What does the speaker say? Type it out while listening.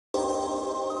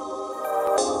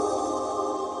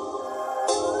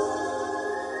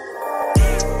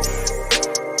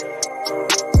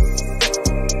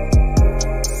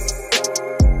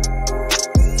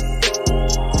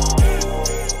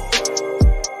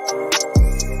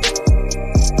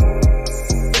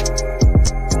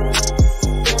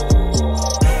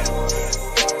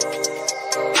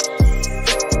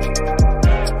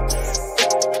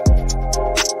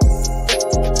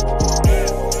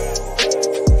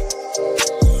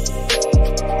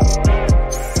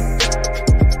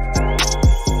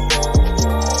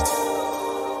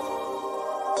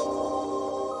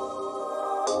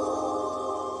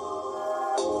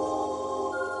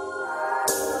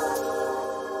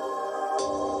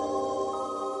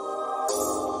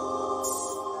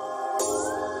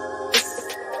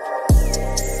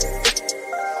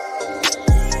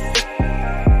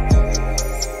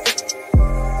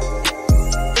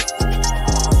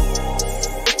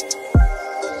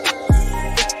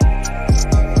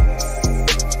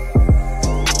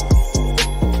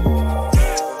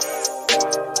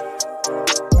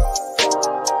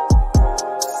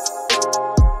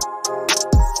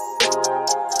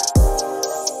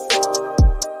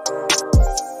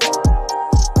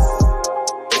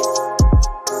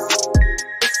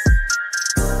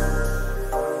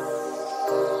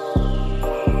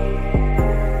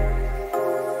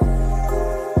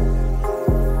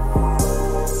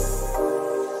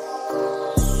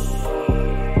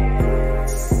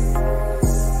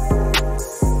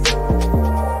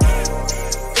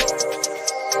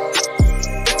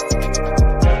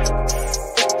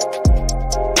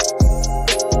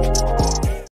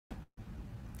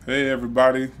Hey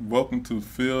everybody, welcome to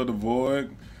Fill the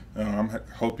Void. I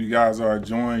hope you guys are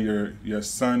enjoying your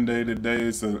Sunday today.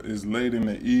 It's late in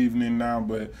the evening now,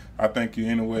 but I thank you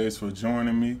anyways for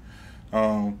joining me.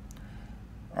 Um,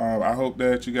 I hope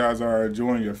that you guys are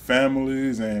enjoying your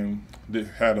families and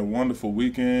had a wonderful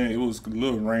weekend. It was a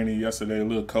little rainy yesterday, a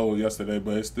little cold yesterday,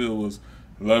 but it still was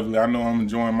lovely. I know I'm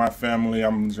enjoying my family.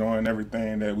 I'm enjoying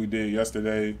everything that we did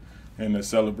yesterday in the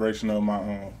celebration of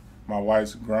my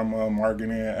wife's grandma,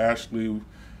 Margaret and Ashley.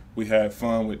 We had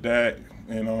fun with that,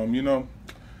 and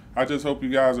I just hope you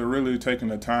guys are really taking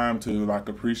the time to like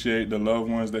appreciate the loved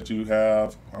ones that you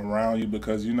have around you,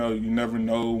 because you never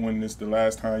know when it's the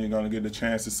last time you're gonna get the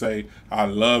chance to say I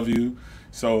love you.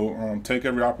 So take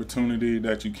every opportunity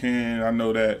that you can. I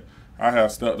know that I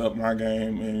have stepped up my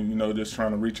game, and just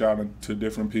trying to reach out to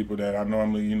different people that I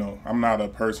normally, I'm not a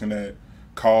person that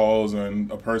calls and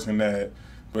a person that,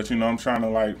 but I'm trying to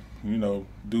like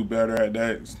do better at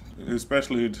that,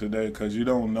 especially today, because you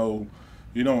don't know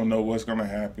what's gonna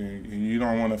happen, and you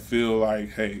don't want to feel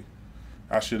like, hey,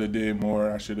 I should have did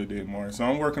more. I should have did more. So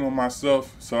I'm working on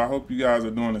myself. So I hope you guys are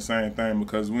doing the same thing,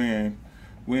 because we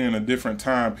in a different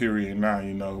time period now.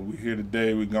 We here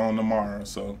today, we gone tomorrow.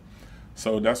 So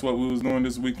that's what we was doing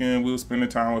this weekend. We was spending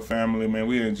time with family. Man,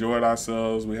 we enjoyed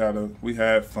ourselves. We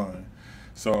had fun.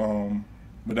 So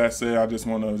with that said, I just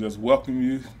want to just welcome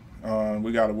you.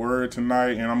 We got a word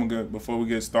tonight, and before we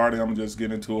get started, I'm gonna just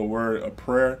get into a word of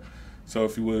prayer. So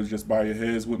if you would just bow your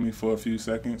heads with me for a few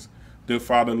seconds. Dear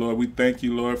Father, Lord, we thank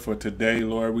you, Lord, for today,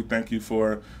 Lord. We thank you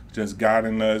for just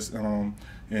guiding us and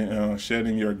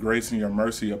shedding your grace and your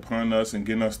mercy upon us and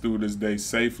getting us through this day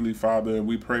safely, Father.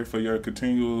 We pray for your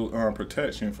continual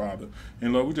protection, Father.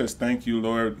 And Lord, we just thank you,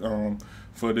 Lord,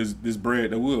 for this bread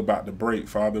that we're about to break,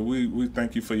 Father. We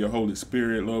thank you for your Holy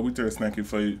Spirit, Lord. We just thank you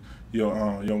for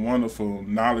your wonderful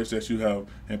knowledge that you have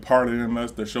imparted in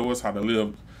us to show us how to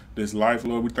live this life,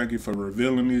 Lord. We thank you for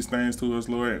revealing these things to us,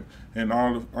 Lord, and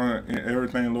all of and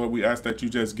everything, Lord. We ask that you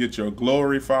just get your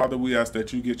glory, Father. We ask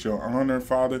that you get your honor,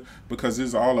 Father, because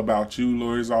it's all about you,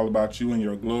 Lord. It's all about you and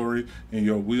your glory and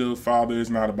your will, Father. It's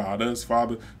not about us,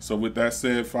 Father. So with that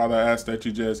said, Father, I ask that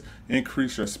you just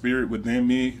increase your spirit within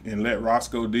me and let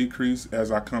Roscoe decrease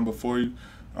as I come before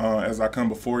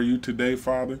you, today,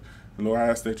 Father. Lord, I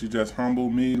ask that you just humble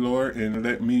me, Lord, and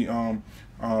let me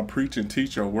preach and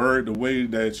teach your word the way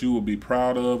that you will be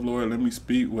proud of, Lord. Let me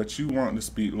speak what you want to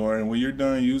speak, Lord. And when you're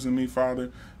done using me,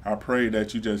 Father, I pray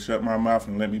that you just shut my mouth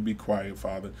and let me be quiet,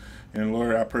 Father. And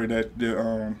Lord, I pray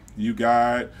that you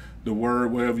guide the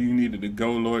word wherever you needed to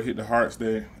go, Lord. Hit the hearts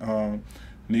that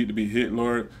need to be hit,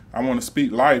 Lord. I want to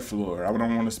speak life, Lord. I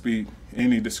don't want to speak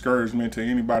any discouragement to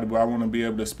anybody, but I want to be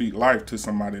able to speak life to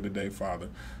somebody today, Father.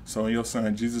 So in your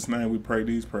Son, Jesus' name, we pray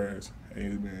these prayers.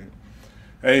 Amen.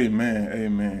 Amen.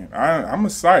 Amen. I'm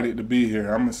excited to be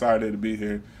here. I'm excited to be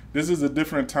here. This is a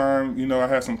different time. I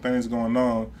had some things going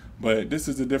on, but this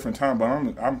is a different time. But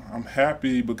I'm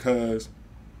happy because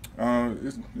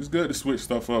it's good to switch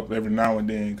stuff up every now and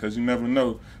then, because you never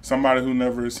know. Somebody who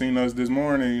never seen us this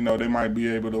morning, they might be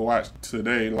able to watch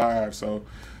today live. So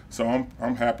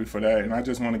I'm happy for that, and I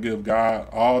just want to give God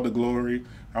all the glory.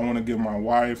 I want to give my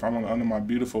wife. I want to honor my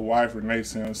beautiful wife, Renee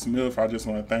Smith. I just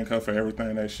want to thank her for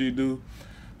everything that she do.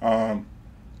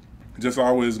 Just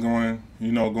always going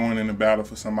in the battle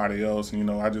for somebody else.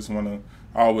 I just want to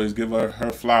always give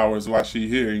her flowers while she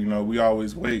here. We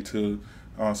always wait till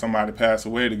somebody pass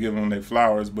away to give them their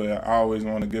flowers, but I always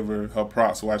want to give her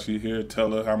props while she here.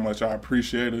 Tell her how much I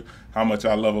appreciate her, how much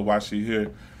I love her while she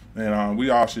here. And we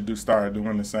all should start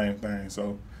doing the same thing.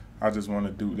 So I just want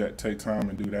to do that, take time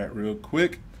and do that real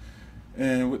quick.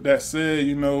 And with that said,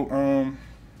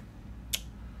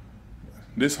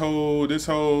 this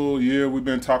whole year we've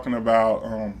been talking a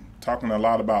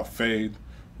lot about faith.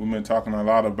 We've been talking a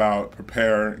lot about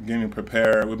getting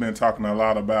prepared. We've been talking a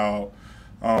lot about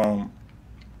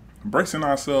bracing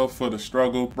ourselves for the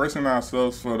struggle, bracing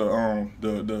ourselves for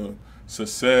the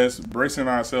success, bracing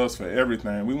ourselves for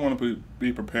everything. We want to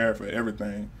be prepared for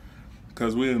everything,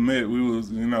 because we admit we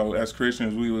was, as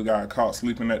Christians, we got caught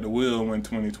sleeping at the wheel when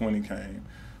 2020 came.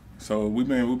 So we've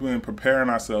been preparing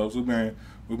ourselves. We've been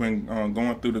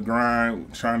going through the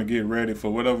grind, trying to get ready for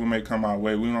whatever may come our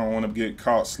way. We don't want to get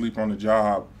caught sleep on the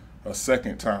job a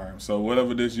second time. So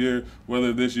whether this year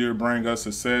bring us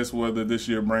success, whether this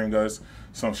year bring us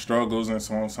some struggles and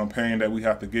some pain that we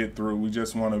have to get through, we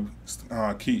just want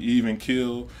to keep even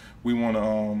keel. We want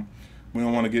to we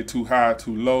don't want to get too high,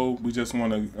 too low. We just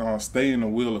want to stay in the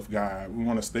will of God. We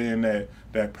want to stay in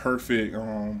that perfect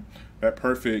that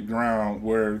perfect ground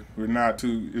where we're not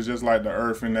too. It's just like the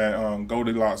earth in that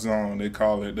Goldilocks zone. They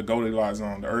call it the Goldilocks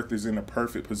zone. The earth is in a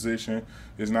perfect position.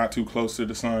 It's not too close to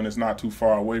the sun. It's not too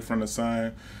far away from the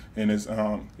sun, and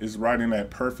it's right in that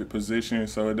perfect position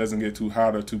so it doesn't get too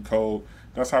hot or too cold.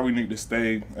 That's how we need to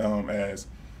stay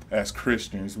as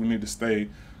Christians. We need to stay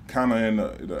kind of in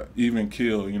the even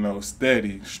keel,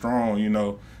 steady,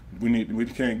 strong. We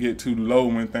can't get too low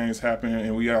when things happen,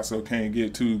 and we also can't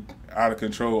get too out of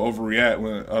control, overreact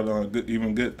when other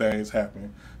even good things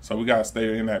happen. So we gotta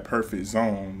stay in that perfect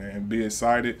zone, man. Be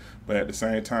excited, but at the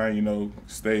same time,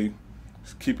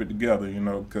 keep it together,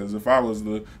 because if I was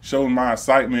to show my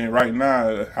excitement right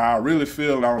now, how I really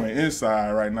feel on the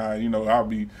inside right now,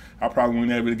 I probably wouldn't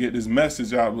be able to get this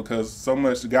message out because so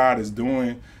much God is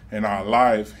doing in our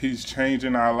life. He's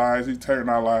changing our lives. He's turning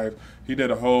our life. He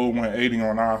did a whole 180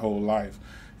 on our whole life.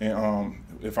 And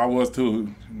if I was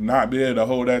to not be able to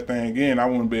hold that thing in, I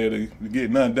wouldn't be able to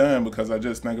get nothing done because I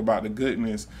just think about the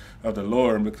goodness of the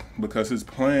Lord, because his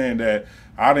plan that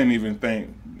I didn't even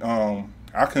think,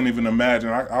 I couldn't even imagine.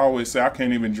 I always say I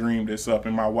can't even dream this up.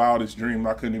 In my wildest dream,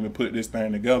 I couldn't even put this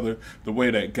thing together the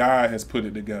way that God has put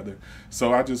it together.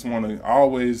 So I just want to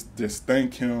always just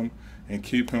thank him and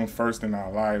keep him first in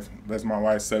our life. As my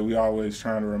wife said, we always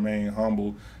trying to remain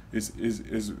humble. It's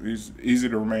easy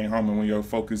to remain humble when your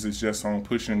focus is just on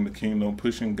pushing the kingdom,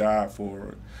 pushing God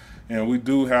forward. And we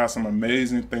do have some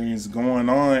amazing things going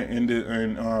on in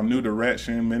New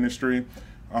Direction Ministry.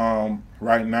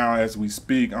 Right now, as we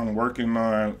speak, I'm working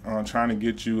on trying to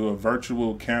get you a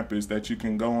virtual campus that you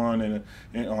can go on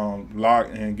and log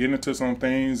and get into some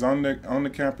things on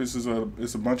the campus.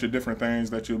 It's a bunch of different things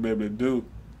that you'll be able to do.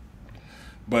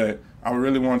 But I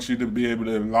really want you to be able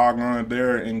to log on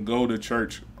there and go to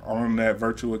church on that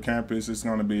virtual campus. It's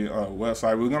going to be a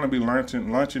website. We're going to be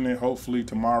launching it hopefully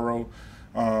tomorrow.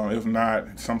 If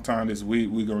not, sometime this week,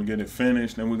 we're going to get it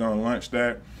finished and we're going to launch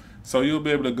that. So you'll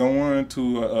be able to go on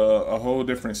to a whole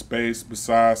different space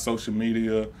besides social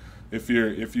media.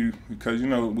 Because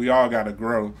we all got to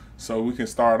grow. So we can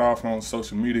start off on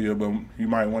social media, but you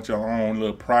might want your own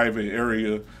little private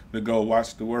area to go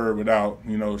watch the word without,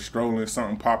 scrolling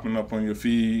something popping up on your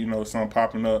feed, something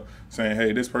popping up saying,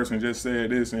 hey, this person just said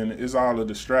this, and it's all a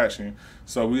distraction.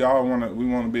 So we want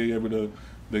to be able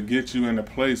to get you in a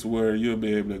place where you'll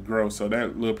be able to grow. So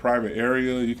that little private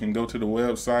area, you can go to the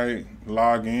website,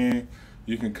 log in,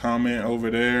 you can comment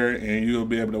over there, and you'll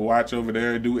be able to watch over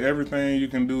there. Do everything you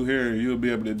can do here, you'll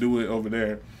be able to do it over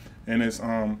there. And it's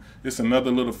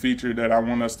another little feature that I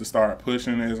want us to start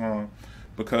pushing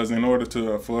because in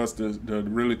order for us to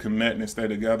really connect and stay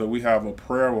together, we have a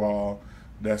prayer wall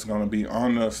that's going to be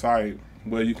on the site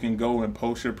where you can go and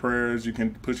post your prayers. You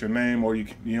can put your name, or you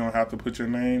don't have to put your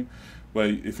name. But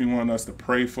if you want us to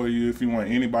pray for you, if you want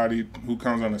anybody who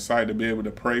comes on the site to be able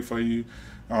to pray for you,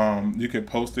 you can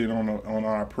post it on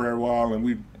our prayer wall, and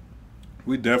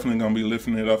we definitely gonna be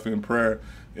lifting it up in prayer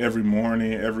every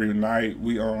morning, every night.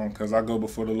 Because I go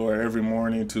before the Lord every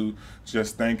morning to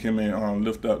just thank him and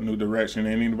lift up New Direction.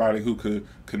 And anybody who could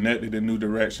connect to New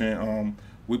Direction,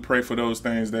 we pray for those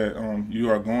things that you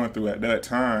are going through at that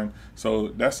time. So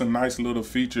that's a nice little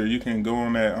feature. You can go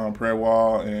on that prayer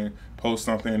wall and post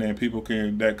something, and people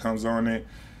that comes on it,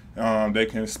 they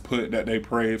can put that they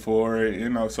prayed for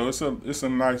it, so it's a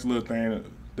nice little thing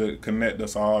to connect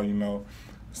us all,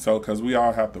 so because we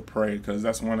all have to pray, because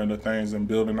that's one of the things in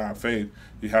building our faith.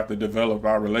 You have to develop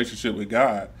our relationship with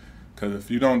God, because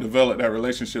if you don't develop that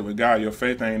relationship with God, your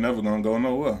faith ain't never gonna go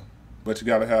nowhere. But you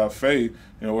got to have faith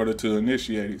in order to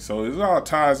initiate it. So it all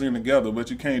ties in together,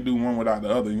 but you can't do one without the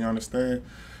other, you understand?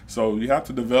 So you have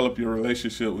to develop your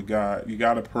relationship with God. You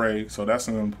got to pray. So that's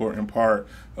an important part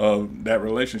of that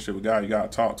relationship with God. You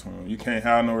got to talk to him. You can't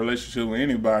have no relationship with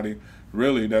anybody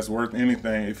really that's worth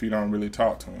anything if you don't really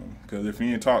talk to him. Because if you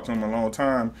ain't talked to him a long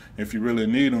time, if you really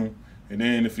need him, and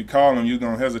then if you call him, you're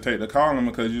going to hesitate to call him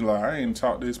because you're like, I ain't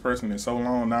talked to this person in so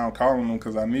long, now I'm calling him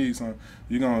because I need something.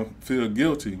 You're going to feel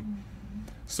guilty.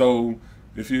 So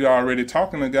if you already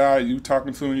talking to God, you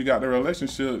talking to him, you got the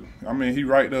relationship, he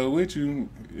right there with you.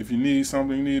 If you need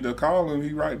something, you need to call him,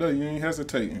 he right there, you ain't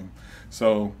hesitating.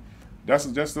 So that's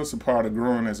a part of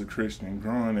growing as a Christian.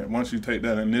 Growing that once you take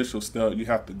that initial step, you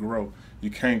have to grow. You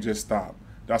can't just stop.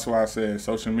 That's why I said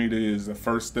social media is the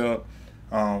first step.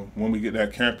 When we get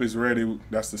that campus ready,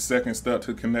 that's the second step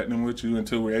to connecting with you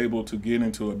until we're able to get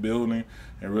into a building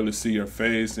and really see your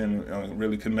face and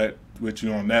really connect with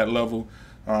you on that level.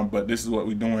 But this is what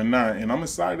we're doing now, and I'm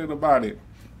excited about it.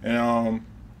 And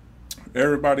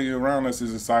everybody around us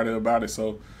is excited about it.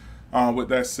 So with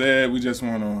that said, we just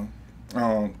want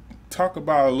to talk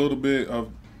about a little bit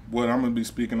of what I'm going to be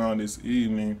speaking on this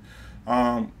evening.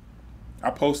 I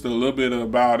posted a little bit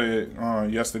about it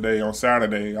yesterday on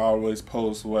Saturday. I always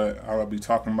post what I'll be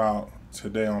talking about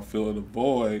today on Fill the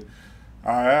Void.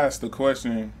 I asked the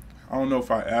question. I don't know if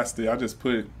I asked it. I just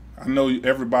put it. I know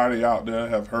everybody out there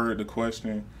have heard the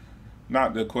question.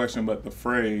 Not the question, but the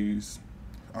phrase,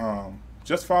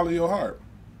 just follow your heart.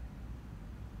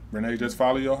 Renee, just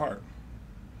follow your heart.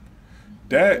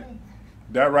 That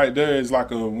right there is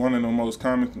like one of the most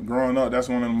common, growing up, that's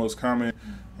one of the most common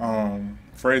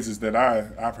phrases that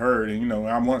I've heard. And,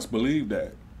 I once believed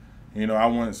that. I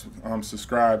once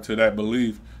subscribed to that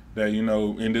belief that,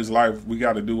 in this life, we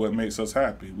got to do what makes us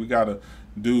happy. We got to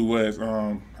do what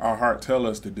our heart tell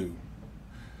us to do.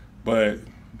 But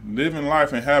living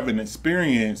life and having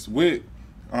experience with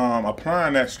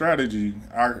applying that strategy,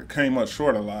 I came up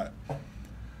short a lot.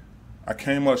 I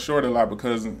came up short a lot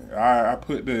because I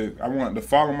wanted to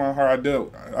follow my heart.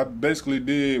 I basically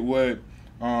did what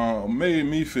made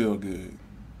me feel good.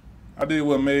 I did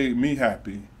what made me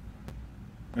happy.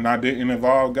 And I didn't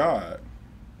involve God.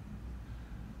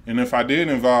 And if I did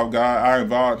involve God, I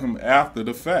involved him after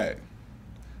the fact.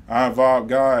 I involved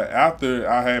God after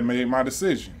I had made my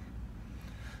decision.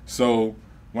 So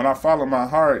when I followed my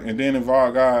heart and then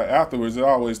involved God afterwards, it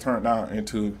always turned out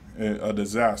into a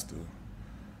disaster.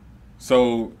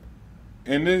 So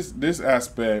in this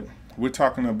aspect, we're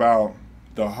talking about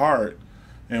the heart.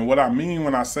 And what I mean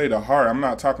when I say the heart, I'm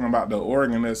not talking about the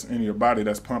organ that's in your body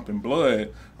that's pumping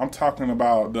blood. I'm talking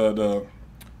about the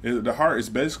heart is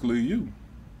basically you.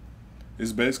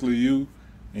 It's basically you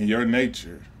and your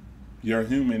nature, your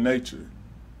human nature.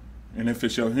 And if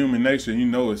it's your human nature,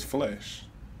 it's flesh.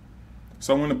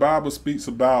 So when the Bible speaks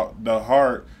about the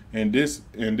heart in this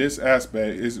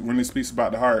aspect, is when it speaks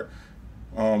about the heart,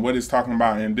 what it's talking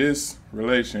about in this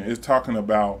relation is talking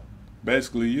about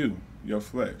basically you, your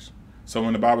flesh. So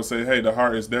when the Bible says, hey, the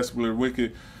heart is desperately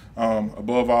wicked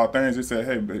above all things, it said,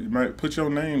 hey, put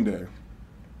your name there.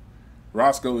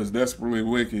 Roscoe is desperately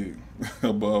wicked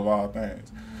above all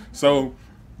things. So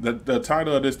the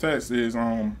title of this text is,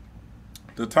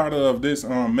 the title of this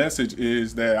message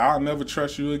is that I'll never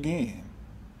trust you again.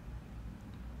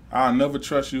 I'll never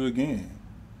trust you again.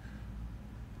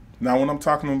 Now, when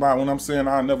I'm saying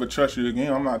I'll never trust you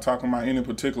again, I'm not talking about any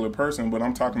particular person, but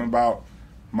I'm talking about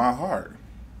my heart.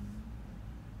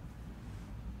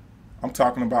 I'm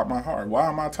talking about my heart. Why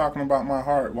am I talking about my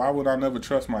heart? Why would I never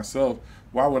trust myself?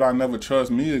 Why would I never trust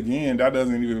me again? That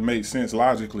doesn't even make sense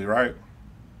logically, right?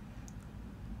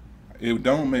 It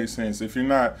don't make sense. If you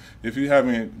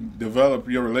haven't developed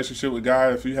your relationship with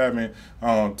God, if you haven't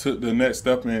took the next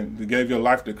step and gave your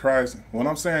life to Christ, what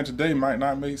I'm saying today might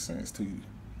not make sense to you.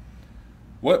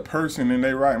 What person in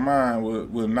their right mind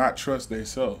will not trust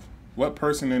themselves? What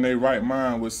person in their right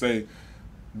mind would say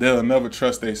they'll never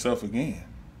trust themselves again?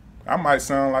 I might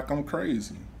sound like I'm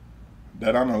crazy,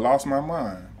 that I done lost my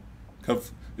mind.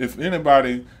 Because if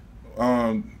anybody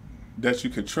that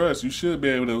you could trust, you should be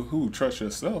able to trust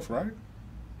yourself, right?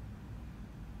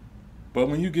 But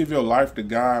when you give your life to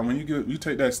God, when you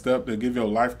take that step to give your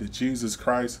life to Jesus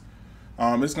Christ,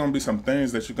 it's going to be some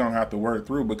things that you're going to have to work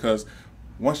through, because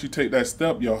once you take that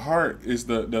step, your heart is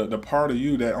the part of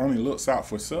you that only looks out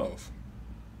for self.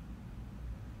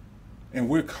 And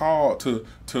we're called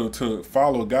to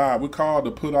follow God. We're called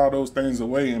to put all those things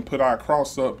away and put our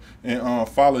cross up and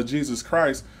follow Jesus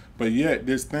Christ. But yet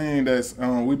this thing that's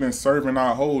we've been serving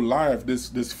our whole life,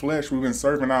 this flesh we've been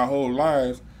serving our whole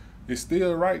lives, is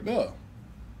still right there,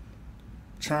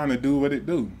 trying to do what it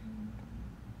do.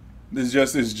 It's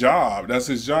just his job. That's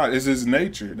his job. It's his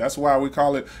nature. That's why we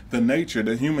call it the nature,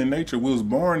 the human nature. We was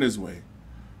born this way.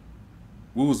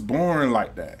 We was born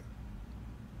like that.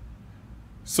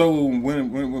 So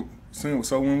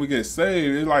when we get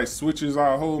saved, it like switches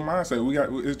our whole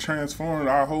mindset. It transforms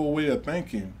our whole way of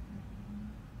thinking.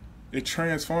 It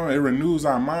transforms, it renews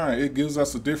our mind. It gives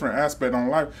us a different aspect on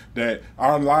life, that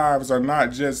our lives are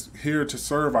not just here to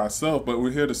serve ourselves, but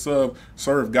we're here to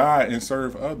serve God and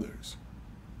serve others.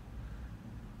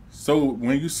 So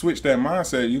when you switch that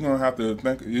mindset, you're gonna have to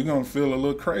think, you're gonna feel a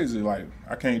little crazy, like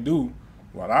I can't do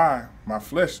what my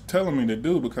flesh telling me to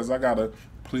do, because I gotta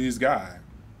please God.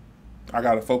 I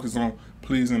gotta focus on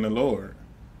pleasing the Lord.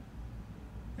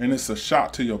 And it's a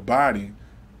shock to your body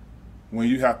when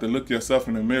you have to look yourself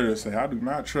in the mirror and say, I do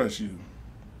not trust you.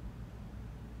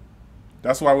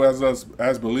 That's why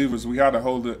as believers, we have to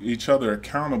hold each other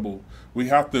accountable. We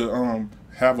have to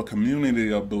have a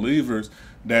community of believers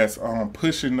that's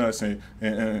pushing us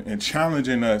and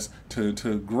challenging us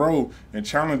to grow, and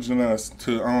challenging us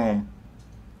to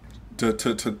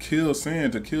kill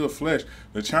sin, to kill flesh,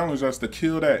 to challenge us to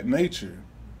kill that nature.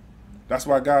 That's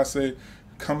why God said,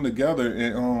 come together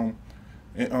and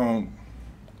in,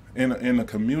 in a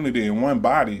community, in one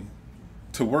body,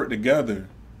 to work together,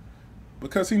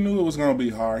 because he knew it was going to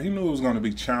be hard. He knew it was going to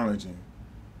be challenging.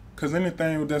 Because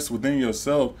anything that's within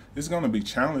yourself is going to be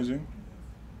challenging.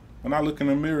 When I look in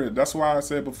the mirror, that's why I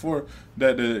said before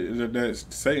that that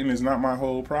Satan is not my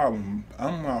whole problem.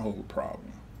 I'm my whole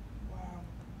problem. Wow.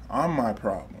 I'm my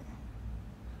problem.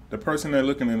 The person that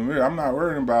looking in the mirror, I'm not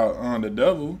worrying about the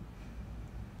devil.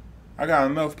 I got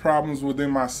enough problems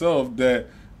within myself that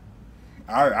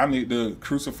I need to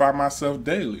crucify myself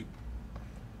daily.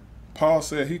 Paul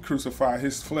said he crucified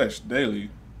his flesh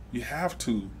daily. You have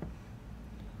to.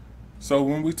 So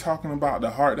when we're talking about the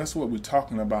heart, that's what we're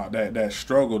talking about, that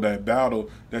struggle, that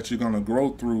battle that you're going to grow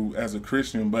through as a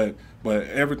Christian. But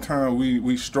every time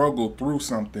we struggle through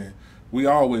something, we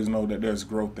always know that there's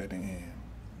growth at the end.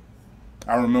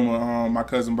 I remember my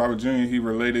cousin Bobby Jr., he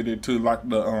related it to like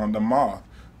the moth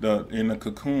in the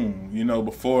cocoon. You know,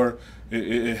 before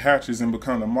it hatches and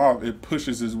becomes a moth, it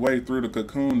pushes its way through the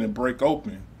cocoon and break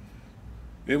open.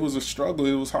 It was a struggle.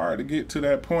 It was hard to get to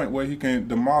that point where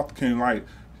the moth can like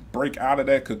break out of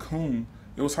that cocoon.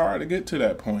 It was hard to get to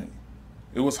that point.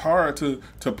 It was hard to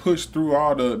push through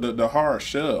all the hard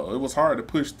shell. It was hard to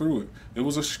push through it. It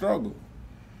was a struggle.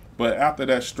 But after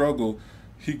that struggle,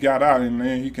 he got out, and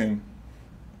then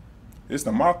it's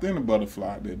the moth and the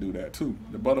butterfly that do that too.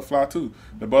 The butterfly too.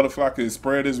 The butterfly can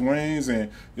spread its wings,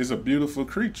 and it's a beautiful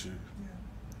creature.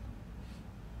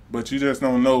 But you just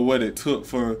don't know what it took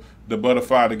for the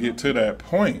butterfly to get to that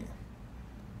point.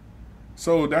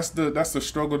 So that's the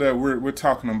struggle that we're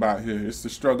talking about here. It's the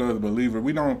struggle of the believer.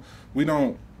 We don't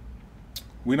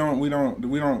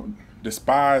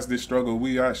despise this struggle.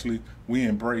 We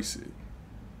embrace it,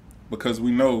 because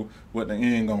we know what the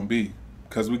end gonna be.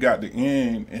 Because we got the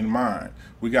end in mind.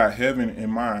 We got heaven in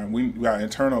mind. We got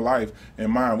eternal life in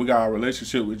mind. We got our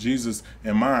relationship with Jesus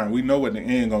in mind. We know what the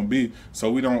end gonna be, so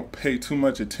we don't pay too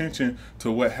much attention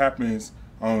to what happens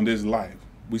on this life.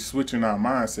 We switching our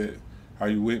mindset. Are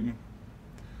you with me?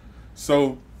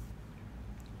 So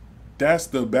that's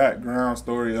the background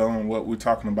story on what we're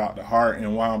talking about, the heart,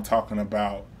 and why I'm talking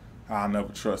about I'll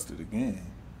never trust it again.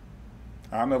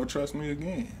 I'll never trust me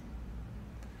again.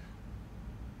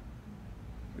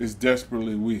 It's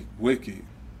desperately wicked.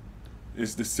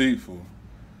 It's deceitful.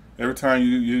 Every time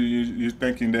you're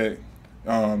thinking that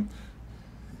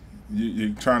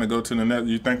you're trying to go to the next,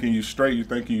 you're thinking you're straight, you're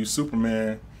thinking you're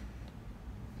Superman,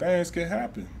 things can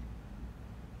happen.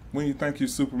 When you think you're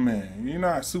Superman, you're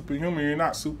not superhuman, you're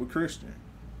not super Christian.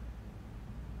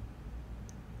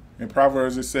 In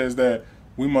Proverbs it says that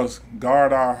we must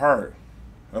guard our heart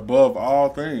above all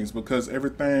things, because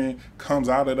everything comes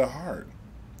out of the heart.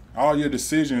 All your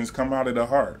decisions come out of the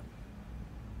heart.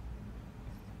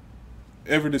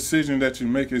 Every decision that you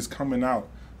make is coming out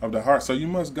of the heart, so you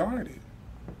must guard it.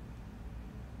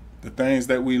 The things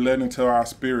that we let into our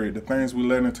spirit, the things we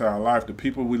let into our life, the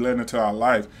people we let into our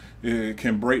life, it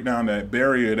can break down that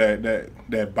barrier,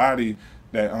 that body,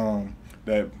 that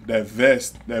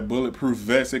vest, that bulletproof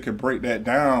vest. It can break that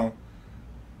down.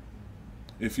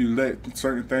 If you let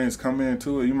certain things come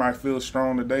into it, you might feel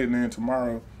strong today, and then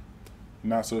tomorrow you're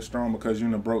not so strong because you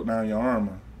done broke down your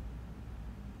armor.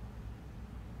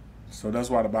 So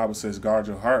that's why the Bible says guard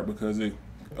your heart, because it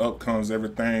up comes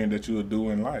everything that you will do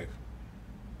in life.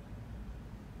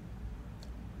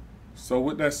 So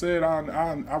with that said,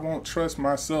 I won't trust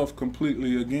myself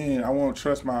completely again. I won't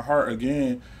trust my heart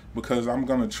again, because I'm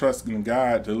going to trust in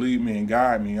God to lead me and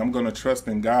guide me. I'm going to trust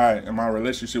in God and my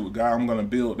relationship with God. I'm going to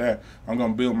build that. I'm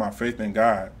going to build my faith in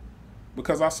God,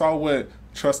 because I saw what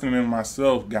trusting in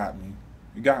myself got me.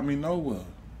 It got me nowhere.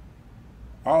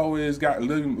 I always got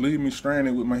leave me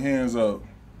stranded with my hands up.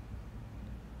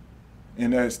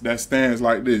 And that stands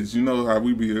like this. You know how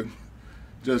we be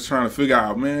just trying to figure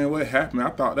out, man, what happened? I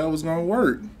thought that was going to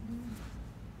work.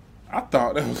 I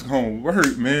thought that was going to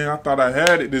work, man. I thought I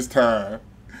had it this time.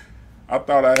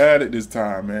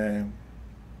 Man.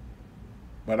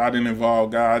 But I didn't involve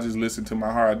God. I just listened to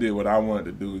my heart. I did what I wanted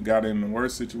to do. It got in the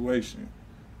worst situation.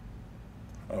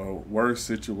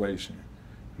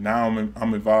 Now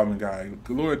I'm involving God.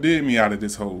 The Lord did me out of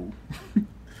this hole.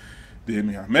 Did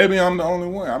me out. Maybe I'm the only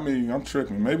one. I mean, I'm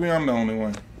tripping. Maybe I'm the only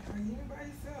one.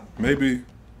 Maybe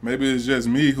it's just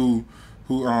me who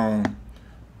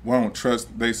won't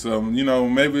trust themselves. You know,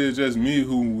 maybe it's just me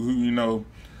who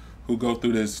go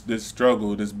through this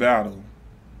struggle, this battle,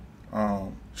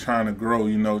 trying to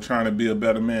grow, trying to be a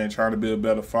better man, trying to be a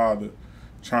better father,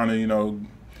 trying to,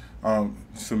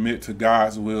 submit to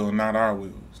God's will, not our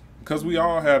wills. Because we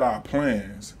all had our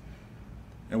plans,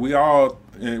 and we all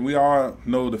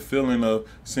know the feeling of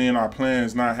seeing our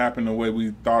plans not happen the way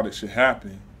we thought it should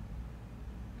happen.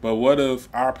 But what if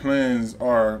our plans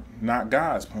are not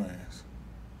God's plans?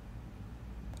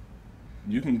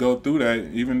 You can go through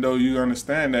that, even though you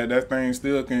understand that thing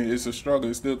still it's a struggle,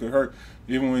 it still can hurt.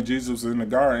 Even when Jesus was in the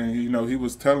garden, he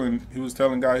was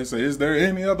telling God, he said, is there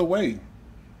any other way?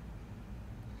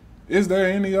 Is there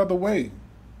any other way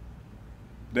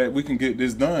that we can get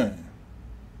this done?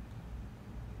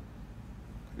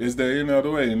 Is there any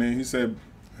other way? And then he said,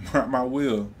 not my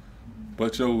will,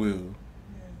 but your will.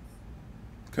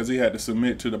 Because he had to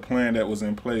submit to the plan that was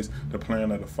in place, the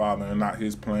plan of the Father, and not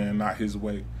his plan, not his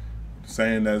way.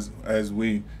 Saying as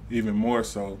we, even more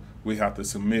so, we have to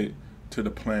submit to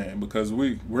the plan, because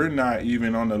we're not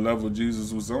even on the level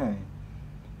Jesus was on,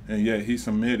 and yet he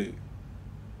submitted.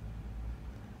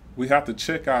 We have to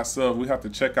check ourselves. We have to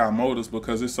check our motives,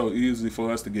 because it's so easy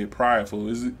for us to get prideful.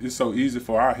 It's so easy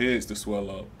for our heads to swell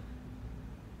up.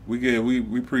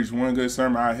 We preach one good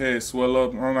sermon, our heads swell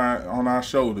up on our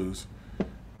shoulders.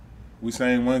 We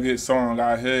sing one good song,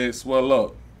 our heads swell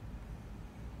up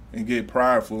and get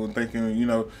prideful and thinking,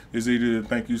 it's easy to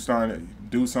think you starting to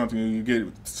do something, you get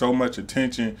so much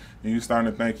attention, and you starting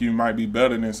to think you might be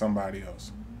better than somebody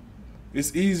else.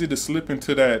 It's easy to slip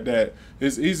into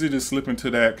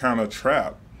that kind of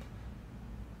trap.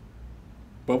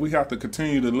 But we have to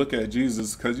continue to look at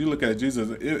Jesus, because you look at Jesus,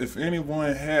 if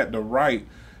anyone had the right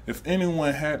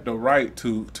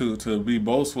to be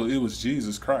boastful, it was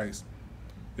Jesus Christ.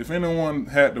 If anyone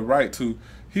had the right to,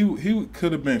 he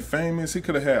could have been famous, he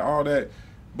could have had all that,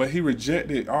 but he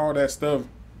rejected all that stuff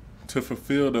to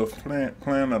fulfill the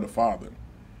plan of the Father.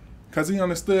 Because he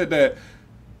understood that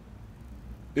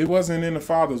it wasn't in the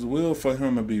Father's will for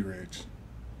him to be rich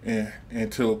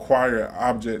and to acquire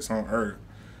objects on earth,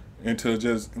 and to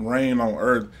just reign on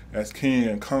earth as king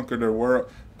and conquer the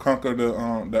world, conquer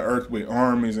the earth with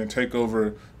armies and take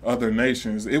over other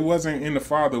nations. It wasn't in the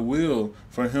Father's will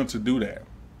for him to do that.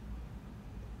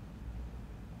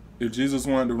 If Jesus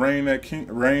wanted to reign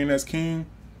as king,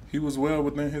 he was well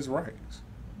within his rights.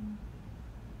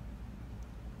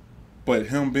 But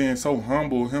him being so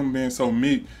humble, him being so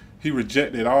meek, he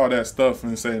rejected all that stuff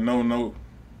and said, no,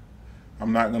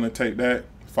 I'm not going to take that.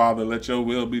 Father, let your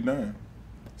will be done.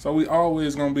 So we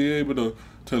always going to be able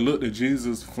to look to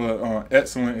Jesus for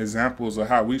excellent examples of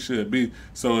how we should be.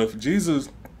 So if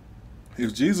Jesus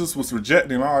was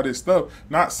rejecting all this stuff,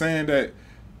 not saying that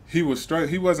he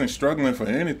wasn't struggling for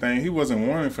anything, he wasn't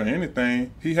wanting for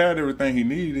anything, he had everything he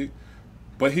needed,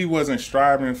 but he wasn't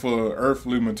striving for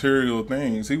earthly material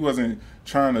things. He wasn't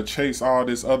trying to chase all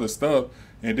this other stuff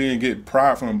and then get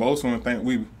prideful and boastful and think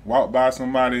we walk by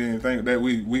somebody and think that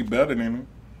we better than him.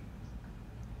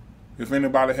 If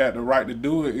anybody had the right to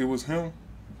do it, it was him.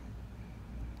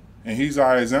 And he's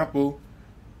our example.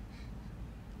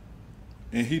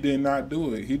 And he did not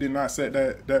do it. He did not set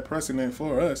that precedent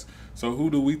for us. So who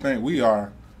do we think we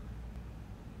are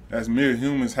as mere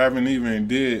humans, haven't even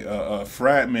did a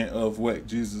fragment of what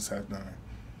Jesus has done?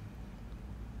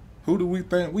 Who do we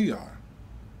think we are?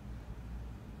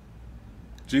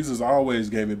 Jesus always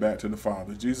gave it back to the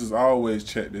Father. Jesus always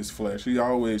checked his flesh. He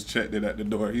always checked it at the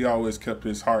door. He always kept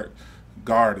his heart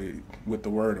guarded with the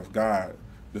word of God,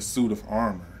 the suit of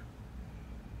armor.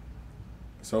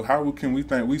 So how can we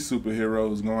think we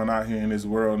superheroes going out here in this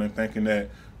world and thinking that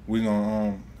we're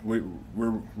gonna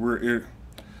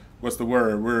what's the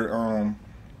word?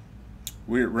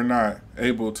 We're not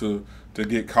able to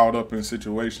get caught up in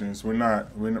situations.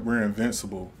 We're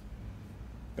invincible.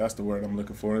 That's the word I'm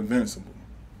looking for, invincible.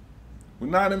 We're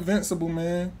not invincible,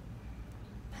 man.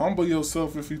 Humble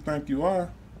yourself if you think you are,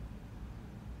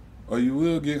 or you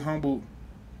will get humbled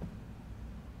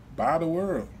by the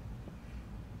world.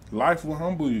 Life will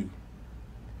humble you.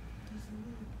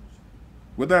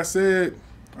 With that said,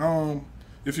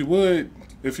 if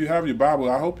you have your Bible,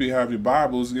 I hope you have your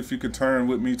Bibles. If you could turn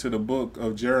with me to the book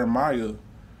of Jeremiah,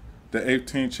 the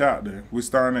 18th chapter. We're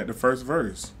starting at the first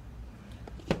verse.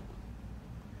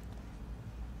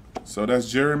 So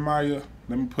that's Jeremiah.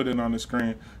 Let me put it on the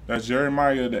screen. That's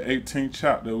Jeremiah, the 18th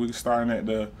chapter. We're starting at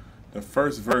the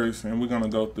first verse, and we're going to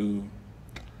go through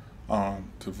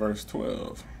to verse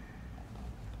 12.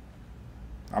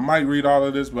 I might read all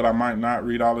of this, but I might not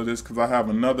read all of this, because I have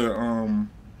another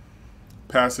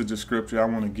passage of scripture I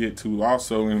want to get to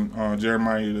also in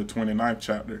Jeremiah, the 29th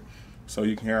chapter. So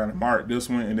you can kind of mark this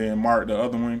one and then mark the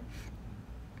other one.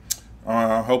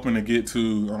 I'm hoping to get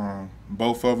to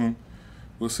both of them.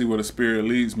 We'll see where the Spirit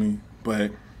leads me.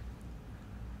 But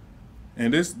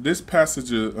in this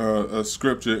passage of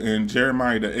scripture in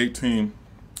Jeremiah, the 18th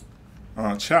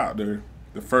chapter,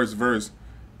 the first verse,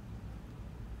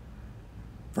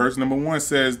 verse number 1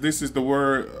 says, This is the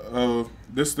word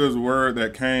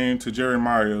that came to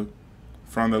Jeremiah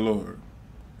from the Lord.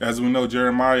 As we know,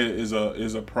 Jeremiah is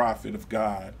a prophet of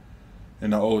God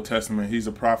in the Old Testament. He's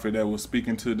a prophet that was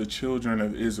speaking to the children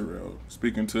of Israel,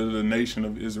 speaking to the nation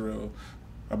of Israel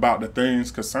about the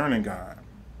things concerning God.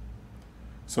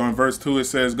 So in verse 2 it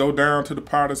says, "Go down to the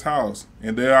potter's house,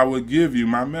 and there I will give you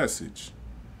my message."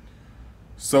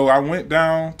 So I went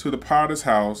down to the potter's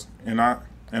house, and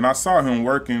I saw him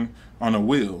working on a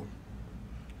wheel.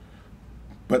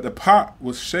 But the pot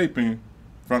was shaping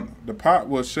from the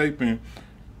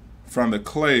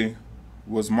clay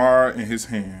was marred in his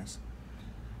hands.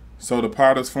 So the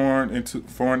potters formed it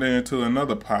into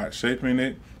another pot, shaping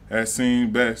it as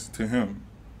seemed best to him.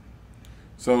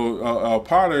 So a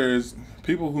potter is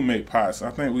people who make pots.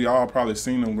 I think we all probably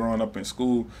seen them growing up in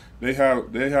school. They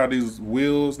have these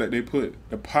wheels that they put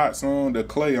the pots on, the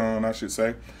clay on, I should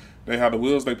say. They have the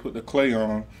wheels they put the clay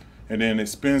on, and then it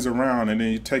spins around, and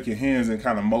then you take your hands and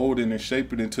kind of mold it and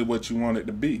shape it into what you want it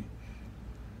to be.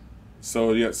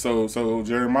 So yeah, so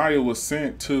Jeremiah was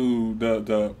sent to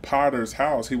the potter's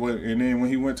house. He went, and then when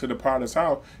he went to the potter's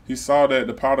house, he saw that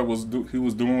the potter was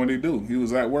doing what he do. He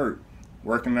was at work,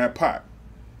 working that pot,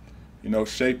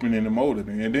 shaping and molding.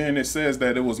 And then it says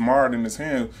that it was marred in his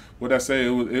hand. What I say,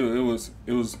 it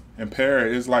was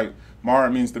impaired. It's like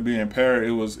marred means to be impaired.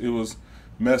 It was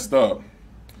messed up.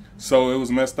 So it was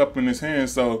messed up in his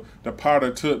hand. So the potter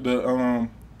took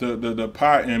the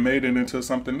pot and made it into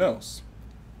something else.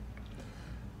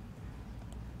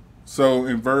 So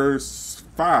in verse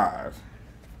 5,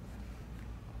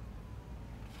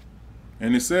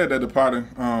 and it said that the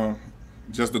potter,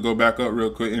 just to go back up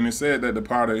real quick, and it said that the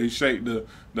potter, he shaped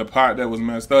the pot that was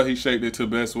messed up, he shaped it to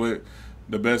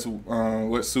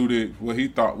what suited what he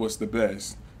thought was the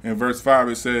best. In verse 5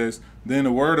 it says, "Then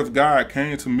the word of God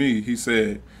came to me, he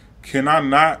said, can I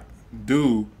not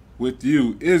do with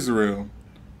you, Israel,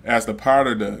 as the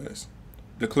potter does,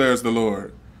 declares the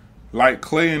Lord. Like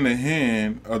clay in the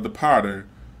hand of the potter,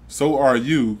 so are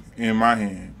you in my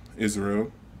hand,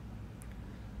 Israel.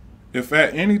 If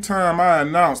at any time I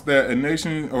announce that a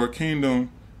nation or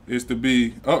kingdom is to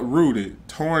be uprooted,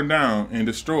 torn down, and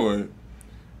destroyed,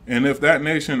 and if that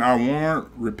nation I warn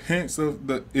repents of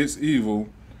its evil,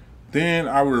 then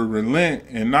I will relent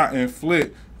and not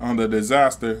inflict on the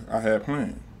disaster I had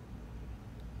planned."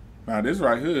 Now this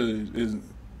right here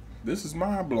this is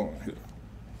mind-blowing here.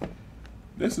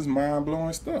 This is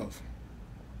mind-blowing stuff.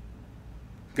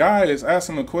 God is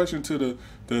asking a question to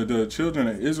the children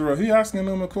of Israel. He asking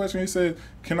them a question. He said,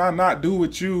 "Can I not do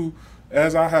with you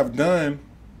as I have done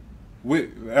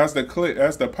as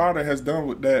the potter has done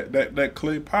with that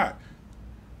clay pot?"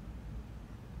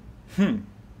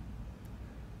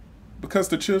 Because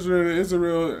the children of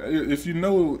Israel, if you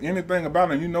know anything about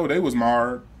them, you know they was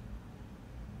marred.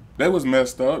 They was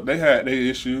messed up. They had their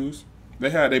issues.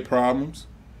 They had their problems.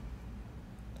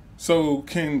 So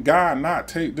can God not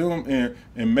take them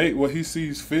and make what he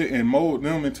sees fit and mold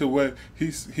them into what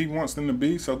he wants them to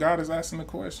be? So God is asking the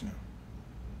question.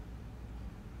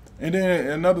 And then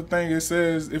another thing, it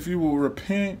says, if you will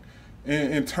repent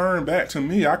and turn back to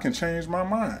me, I can change my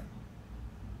mind.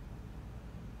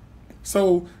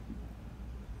 So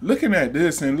looking at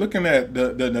this and looking at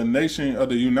the nation of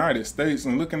the United States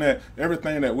and looking at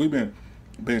everything that we've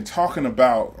been talking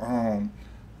about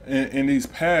in these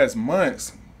past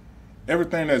months,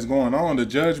 everything that's going on, the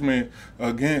judgment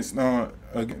against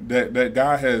that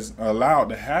God has allowed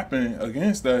to happen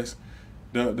against us,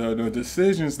 the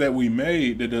decisions that we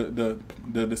made,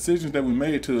 the decisions that we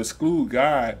made to exclude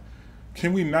God,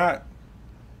 can we not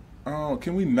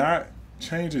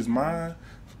change his mind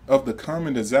of the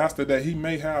coming disaster that he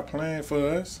may have planned for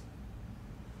us?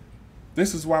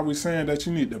 This is why we're saying that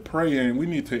you need to pray and we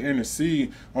need to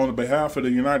intercede on the behalf of the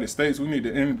United States. We need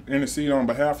to intercede on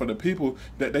behalf of the people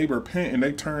that they repent and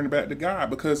they turn back to God,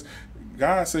 because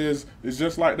God says it's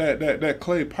just like that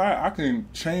clay pot. I can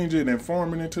change it and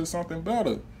form it into something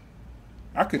better.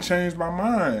 I can change my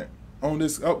mind on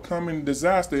this upcoming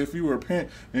disaster if you repent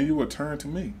and you will turn to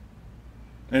me.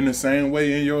 In the same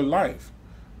way in your life,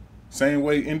 same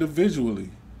way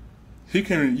individually. You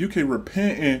can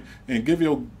repent and give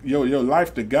your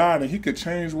life to God, and he could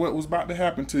change what was about to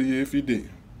happen to you if you did.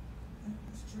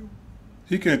 That's true.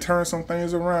 He can turn some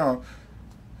things around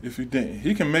if you didn't.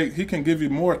 He can give you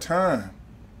more time.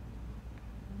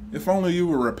 If only you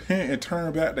would repent and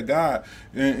turn back to God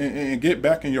and get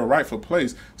back in your rightful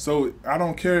place. So I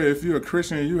don't care if you're a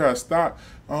Christian and you have stopped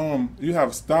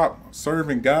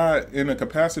serving God in the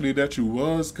capacity that you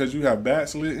was because you have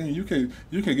backslidden. You can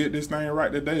get this thing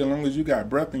right today as long as you got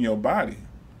breath in your body.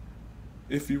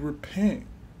 If you repent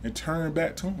and turn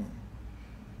back to him.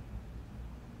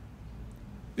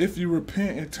 If you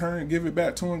repent and turn, give it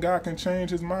back to him, God can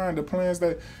change his mind. The plans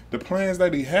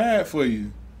that he had for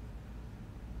you,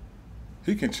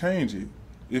 he can change it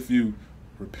if you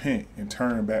repent and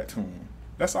turn back to him.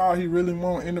 That's all he really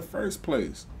wants in the first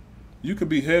place. You could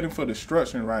be heading for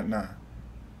destruction right now.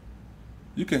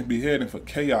 You can be heading for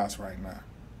chaos right now.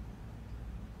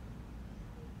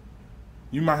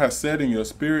 You might have said in your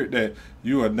spirit that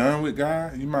you are done with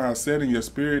God. You might have said in your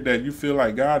spirit that you feel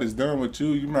like God is done with you.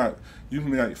 You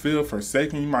might feel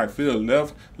forsaken. You might feel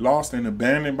left, lost, and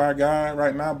abandoned by God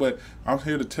right now. But I'm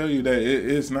here to tell you that it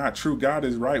is not true. God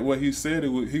is right what he said.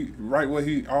 Right what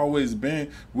he always been.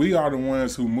 We are the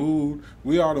ones who moved.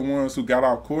 We are the ones who got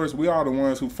off course. We are the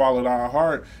ones who followed our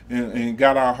heart and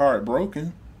got our heart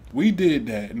broken. We did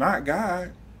that, not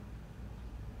God.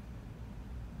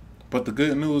 But the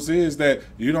good news is that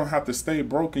you don't have to stay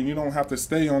broken. You don't have to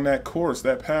stay on that course,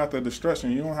 that path of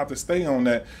destruction. You don't have to stay on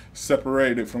that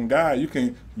separated from God. You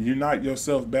can unite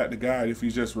yourself back to God if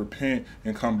you just repent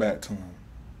and come back to him.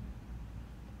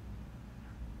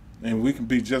 And we can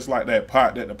be just like that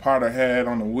pot that the potter had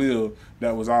on the wheel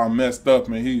that was all messed up,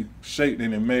 and he shaped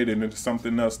it and made it into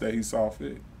something else that he saw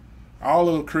fit. All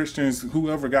of the Christians,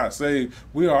 whoever got saved,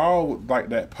 we are all like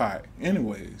that pot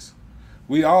anyways.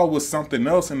 We all was something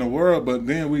else in the world, but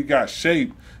then we got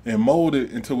shaped and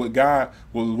molded into what God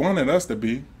was wanting us to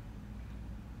be.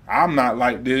 I'm not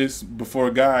like this before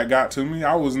God got to me.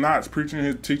 I was not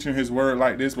teaching his word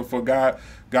like this before God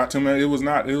got to me. It was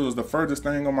the furthest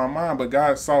thing on my mind, but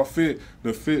God saw fit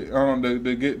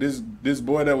to get this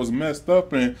boy that was messed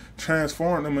up and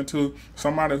transform him into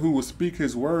somebody who would speak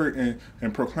his word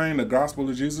and proclaim the gospel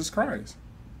of Jesus Christ.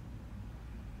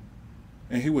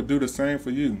 And he would do the same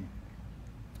for you.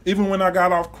 Even when I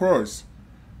got off course,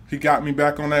 he got me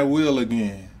back on that wheel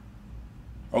again.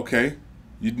 Okay,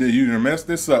 you done messed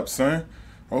this up, son.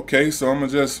 Okay, so I'm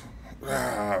going to just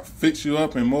fix you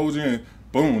up and mold you, and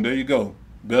boom, there you go.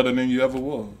 Better than you ever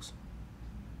was.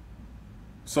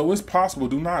 So it's possible.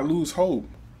 Do not lose hope.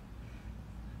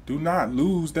 Do not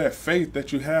lose that faith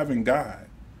that you have in God.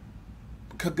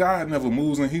 Because God never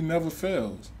moves and he never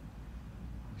fails.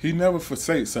 He never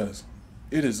forsakes us.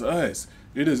 It is us.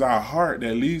 It is our heart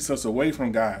that leads us away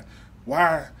from God.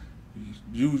 Why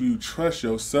do you trust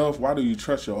yourself? Why do you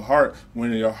trust your heart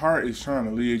when your heart is trying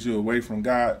to lead you away from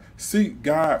God? Seek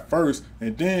God first,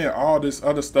 and then all this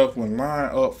other stuff will line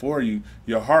up for you.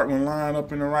 Your heart will line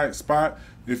up in the right spot.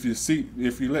 If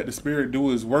you let the Spirit do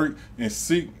his work and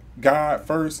seek God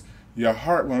first, your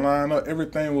heart will line up.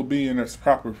 Everything will be in its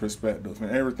proper perspective,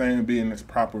 and everything will be in its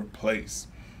proper place.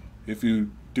 If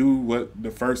you do what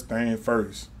the first thing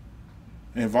first.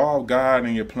 Involve God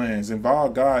in your plans.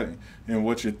 Involve God in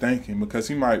what you're thinking, because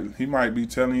he might be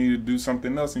telling you to do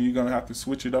something else, and you're gonna have to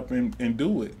switch it up and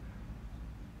do it.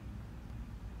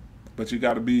 But you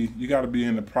gotta be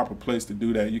in the proper place to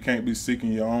do that. You can't be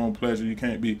seeking your own pleasure. You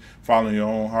can't be following your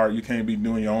own heart. You can't be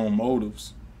doing your own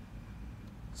motives.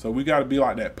 So we gotta be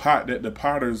like that pot that the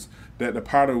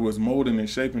potter was molding and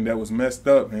shaping, that was messed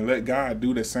up, and let God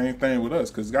do the same thing with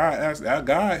us. Because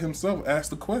God himself asked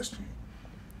the question.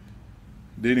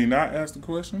 Did he not ask the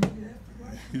question?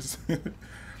 Yeah.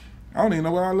 I don't even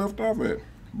know where I left off at,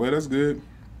 but that's good.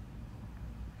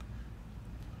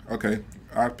 Okay,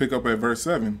 I'll pick up at verse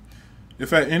 7.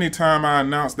 If at any time I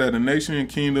announce that a nation and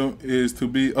kingdom is to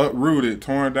be uprooted,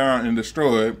 torn down, and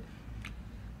destroyed,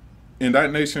 and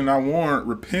that nation I warn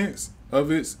repents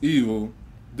of its evil,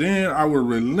 then I will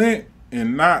relent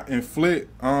and not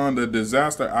inflict on the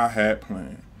disaster I had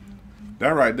planned.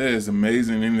 That right there is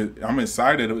amazing, and I'm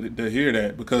excited to hear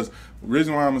that, because the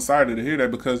reason why I'm excited to hear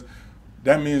that, because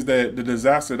that means that the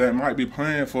disaster that might be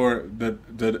planned for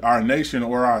our nation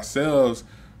or ourselves,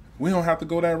 we don't have to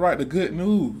go that route. The good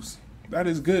news, that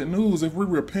is good news. If we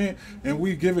repent and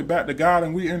we give it back to God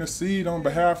and we intercede on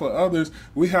behalf of others,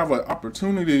 we have an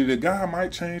opportunity that God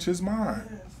might change his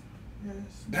mind. Yes.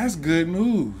 That's good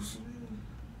news.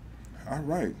 All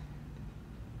right.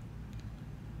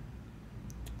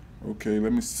 Okay,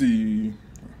 let me see.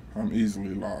 I'm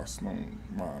easily lost. Don't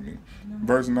mind me.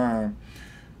 Verse 9.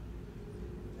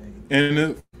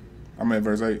 I'm at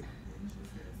verse 8.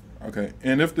 Okay.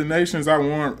 And if the nations I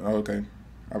warn, okay,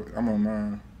 I'm on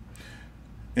 9.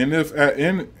 And if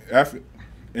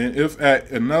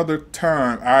at another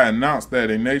time I announce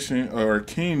that a nation or a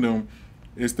kingdom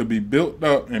is to be built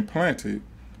up and planted,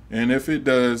 and if it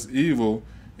does evil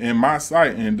in my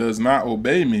sight and does not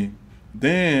obey me,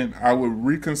 then I would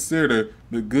reconsider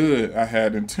the good I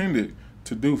had intended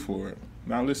to do for it.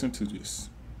 Now listen to this.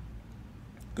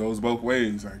 Goes both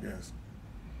ways, I guess.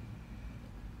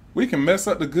 We can mess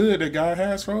up the good that God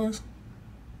has for us.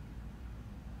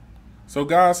 So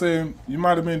God said, you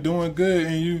might have been doing good,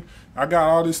 and I got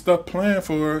all this stuff planned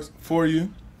for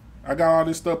you. I got all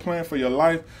this stuff planned for your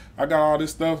life. I got all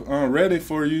this stuff ready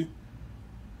for you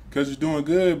because you're doing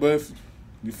good. But if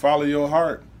you follow your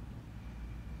heart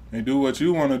and do what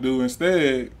you want to do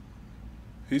instead,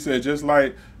 he said, just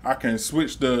like I can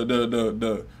switch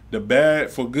the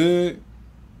bad for good,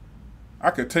 I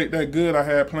could take that good I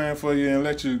had planned for you and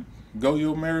let you go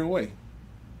your merry way.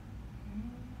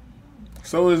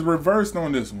 So it's reversed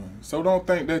on this one. So don't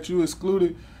think that you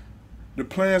excluded the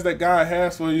plans that God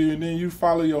has for you, and then you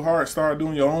follow your heart, start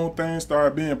doing your own thing,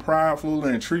 start being prideful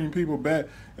and treating people bad.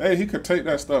 Hey, he could take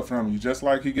that stuff from you just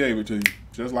like he gave it to you,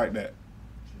 just like that.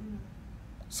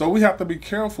 So we have to be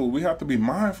careful. We have to be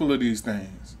mindful of these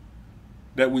things,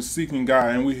 that we're seeking God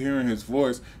and we're hearing his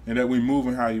voice, and that we're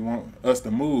moving how he wants us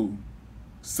to move,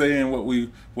 saying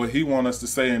what he wants us to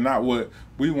say and not what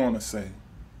we want to say.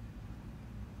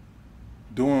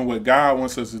 Doing what God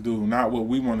wants us to do, not what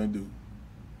we want to do.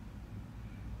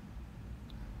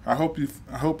 I hope you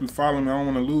follow me. I don't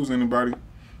want to lose anybody,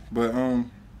 but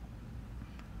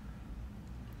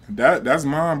that's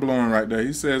mind blowing right there.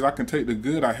 He says, I can take the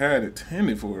good I had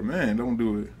intended for it. Man, don't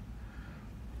do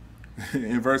it.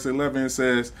 In verse 11 it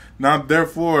says, now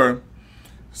therefore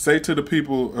say to the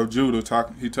people of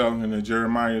Judah, he telling him to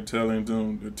Jeremiah, telling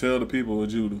them to tell the people of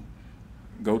Judah,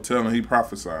 go tell them, he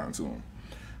prophesying to them.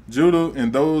 Judah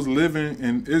and those living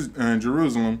in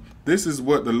Jerusalem, this is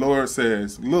what the Lord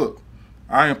says. Look,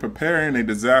 I am preparing a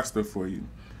disaster for you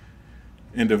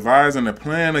and devising a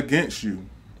plan against you.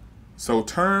 So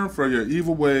turn from your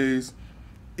evil ways,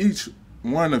 each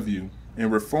one of you,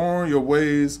 and reform your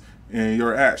ways and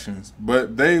your actions.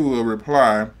 But they will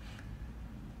reply,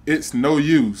 it's no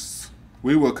use.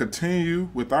 We will continue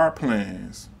with our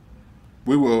plans.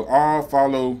 We will all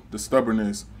follow the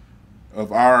stubbornness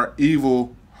of our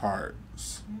evil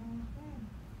hearts.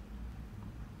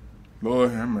 Lord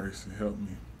have mercy, help me.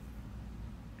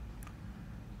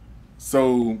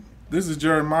 So this is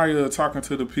Jeremiah talking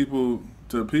to the people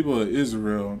of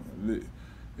Israel.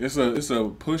 It's a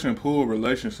push and pull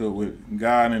relationship with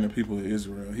God and the people of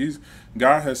Israel.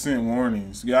 God has sent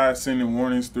warnings. God is sending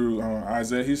warnings through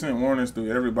Isaiah. He sent warnings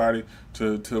through everybody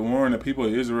to warn the people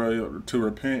of Israel to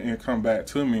repent and come back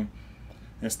to me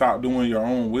and stop doing your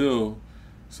own will.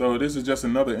 So this is just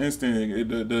another instant.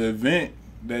 The event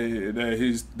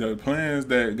the plans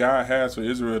that God has for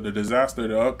Israel,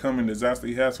 the upcoming disaster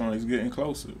he has for them, is getting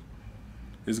closer.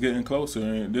 It's getting closer,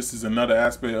 and this is another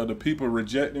aspect of the people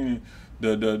rejecting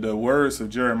the words of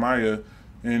Jeremiah,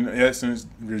 in essence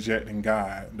rejecting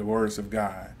God, the words of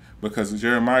God, because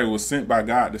Jeremiah was sent by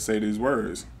God to say these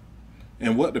words.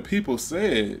 And what the people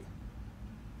said,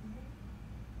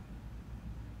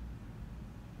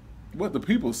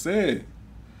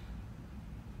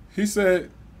 he said,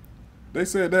 they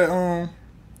said that,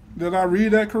 did I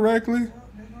read that correctly?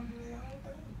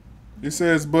 It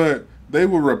says, but they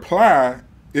will reply,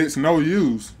 it's no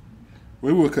use.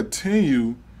 We will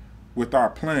continue with our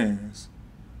plans.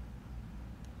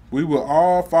 We will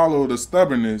all follow the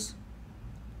stubbornness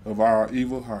of our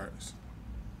evil hearts.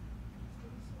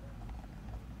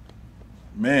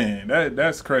 Man,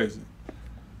 that's crazy.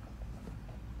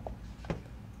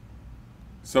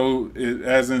 So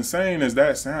as insane as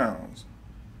that sounds,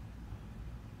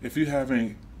 if you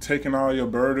haven't taken all your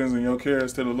burdens and your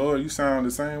cares to the Lord, you sound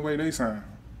the same way they sound.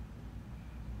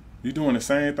 You're doing the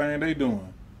same thing they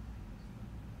doing.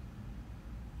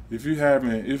 If you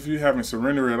haven't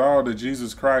surrendered at all to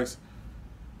Jesus Christ,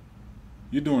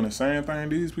 you're doing the same thing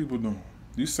these people doing.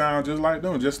 You sound just like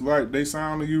them, just like they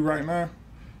sound to you right now.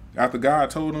 After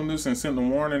God told them this and sent them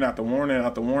warning after warning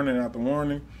after warning after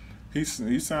warning, he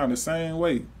sound the same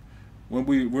way. When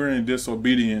we're in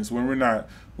disobedience, when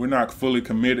we're not fully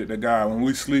committed to God, when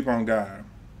we sleep on God.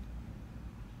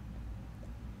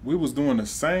 We was doing the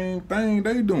same thing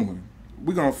they doing.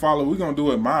 We're gonna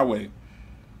do it my way.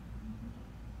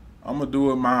 I'm gonna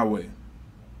do it my way.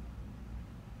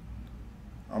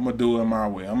 I'm gonna do it my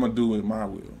way. I'm gonna do it my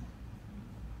will.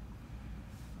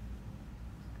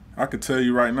 I could tell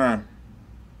you right now,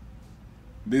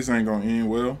 this ain't gonna end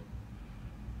well.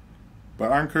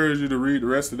 But I encourage you to read the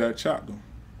rest of that chapter.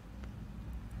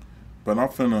 But I'm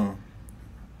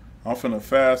finna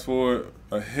fast forward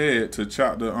ahead to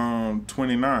chapter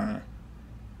 29.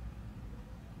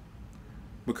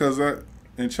 Because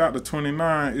in chapter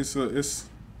 29, it's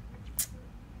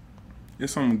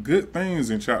some good things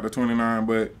in chapter 29,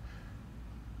 but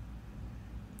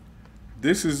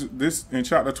this in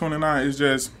chapter 29 is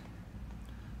just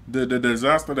the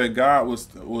disaster that God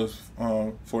was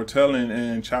foretelling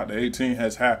in chapter 18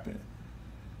 has happened.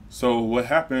 So what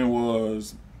happened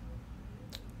was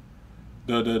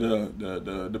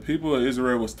the people of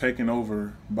Israel was taken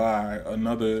over by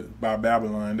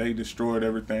Babylon. They destroyed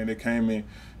everything. They came in,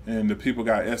 and the people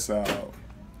got exiled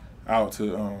out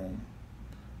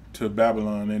to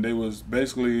Babylon, and they was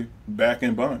basically back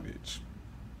in bondage.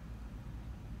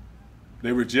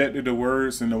 They rejected the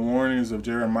words and the warnings of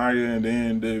Jeremiah, and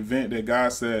then the event that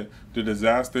God said, the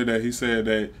disaster that he said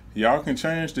that y'all can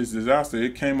change this disaster,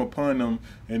 it came upon them,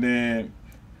 and then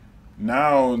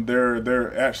now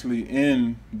they're actually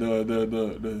in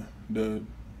the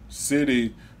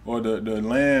city or the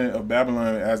land of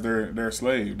Babylon as their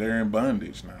slave. They're in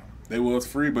bondage now. They was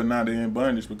free, but now they're in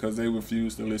bondage because they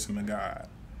refused to listen to God.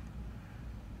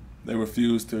 They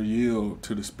refused to yield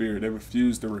to the Spirit. They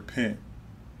refused to repent.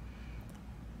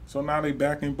 So now they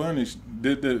back in bondage.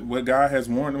 What God has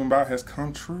warned them about has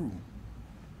come true.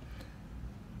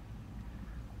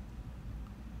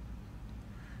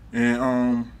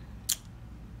 And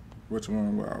which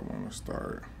one do I want to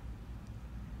start?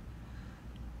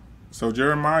 So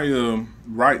Jeremiah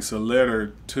writes a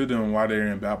letter to them while they're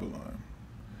in Babylon.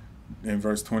 In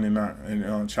verse 29,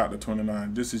 in chapter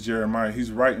 29. This is Jeremiah.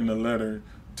 He's writing a letter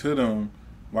to them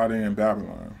while they're in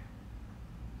Babylon.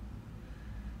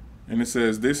 And it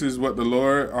says, this is what the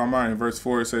Lord Almighty, in verse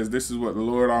 4, it says, this is what the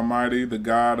Lord Almighty, the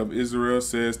God of Israel,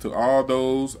 says to all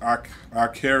those I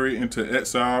carry into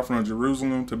exile from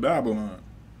Jerusalem to Babylon.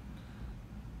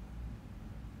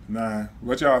 Now,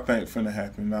 what y'all think finna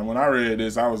happen? Now, when I read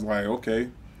this, I was like, okay,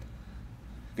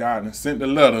 God sent the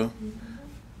letter.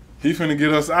 He finna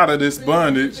get us out of this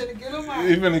bondage. He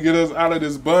finna get us out of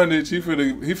this bondage. He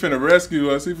finna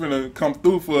rescue us. He finna come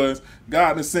through for us.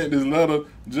 God has sent this letter.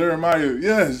 Jeremiah,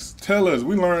 yes, tell us.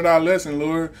 We learned our lesson,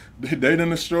 Lord. They done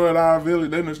destroyed our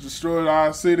village. They done destroyed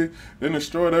our city. They done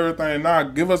destroyed everything. Now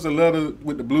give us a letter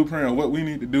with the blueprint of what we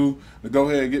need to do to go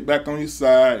ahead and get back on your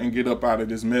side and get up out of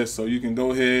this mess so you can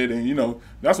go ahead and, you know,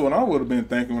 that's what I would have been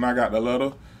thinking when I got the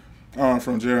letter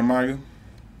from Jeremiah.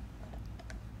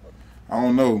 I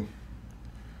don't know.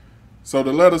 So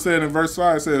the letter said in verse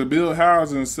 5, it says, build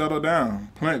houses and settle down,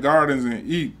 plant gardens and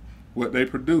eat what they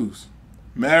produce,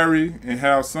 marry and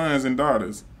have sons and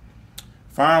daughters,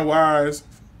 find wives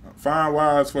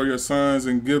for your sons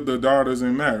and give the daughters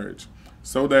in marriage,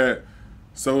 so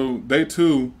they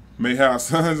too may have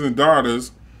sons and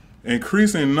daughters,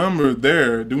 increase in number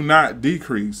there, do not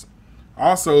decrease.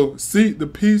 Also seek the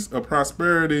peace of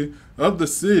prosperity of the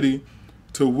city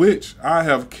to which I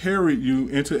have carried you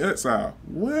into exile.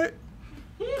 What?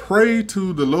 Pray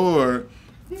to the Lord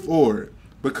for it,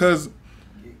 because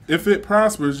if it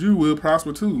prospers, you will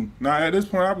prosper too. Now at this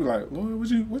point, I'll be like, Lord,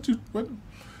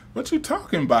 what you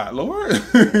talking about, Lord?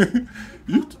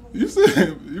 you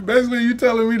said you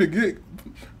telling me to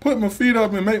put my feet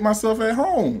up and make myself at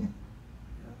home.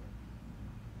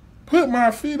 Put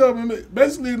my feet up and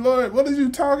basically, Lord, what are you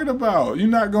talking about? You're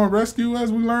not gonna rescue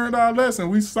us. We learned our lesson.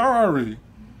 We sorry.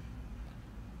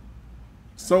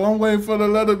 So I'm waiting for the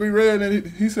letter to be read, and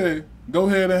he said, go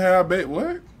ahead and have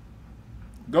what?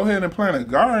 Go ahead and plant a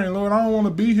garden, Lord. I don't want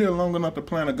to be here long enough to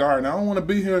plant a garden. I don't want to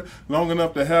be here long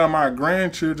enough to have my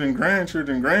grandchildren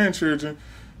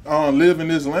live in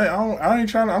this land. I'm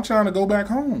trying to go back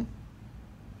home.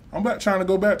 I'm trying to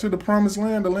go back to the promised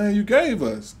land, the land you gave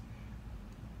us.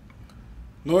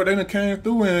 Lord, they done came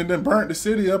through and then burnt the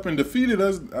city up and defeated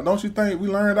us. Don't you think we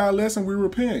learned our lesson? We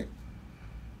repent.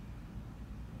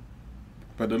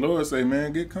 But the Lord say,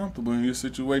 man, get comfortable in your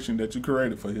situation that you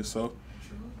created for yourself.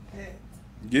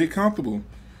 Get comfortable.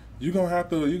 You're gonna have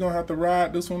to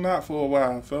ride this one out for a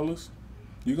while, fellas.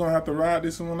 You're gonna have to ride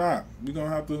this one out. You're gonna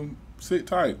have to sit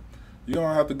tight. You're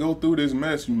gonna have to go through this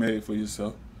mess you made for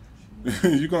yourself.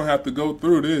 You're gonna have to go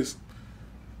through this.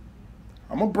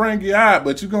 I'm gonna bring you out,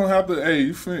 but you're gonna have to, hey,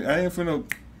 it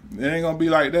ain't gonna be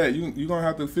like that. You're gonna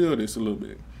have to feel this a little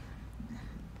bit.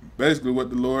 Basically what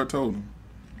the Lord told him.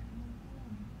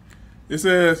 It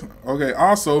says, okay,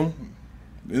 also,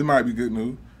 it might be good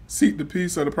news. Seek the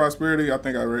peace of the prosperity. I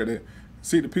think I read that.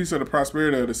 Seek the peace of the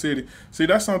prosperity of the city. See,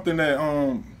 that's something that,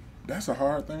 that's a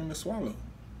hard thing to swallow.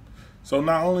 So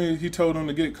not only he told them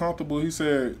to get comfortable, he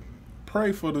said,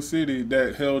 pray for the city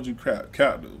that held you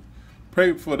captive.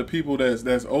 Pray for the people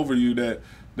that's over you,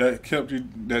 that kept you,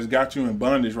 that's got you in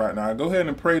bondage right now. Go ahead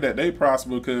and pray that they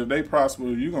prosper, because if they prosper,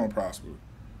 you're going to prosper.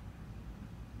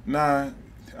 Nah,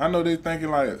 I know they're thinking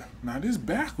like, nah, this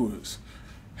backwards.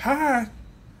 Hi,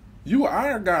 you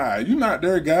are our God. You not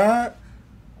their God.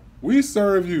 We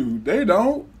serve you. They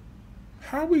don't.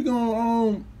 How we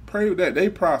going to pray that they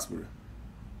prosper?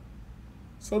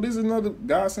 So this is another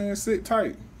God saying sit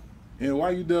tight. And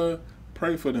while you do,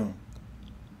 pray for them.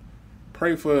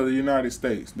 pray for the United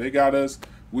States. They got us.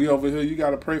 We over here. You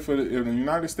got to pray for if the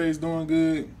United States doing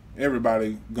good,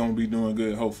 everybody gonna be doing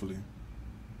good, hopefully.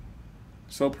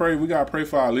 So pray. We gotta pray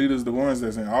for our leaders, the ones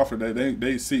that's in office, that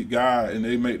they seek God and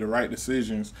they make the right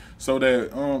decisions, so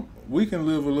that we can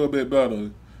live a little bit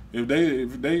better. If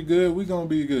they good, we gonna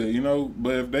be good, you know.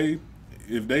 But if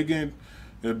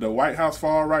the White House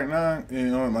fall right now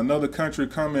and another country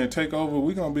come and take over,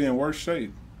 we gonna be in worse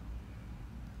shape.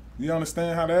 You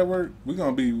understand how that works? We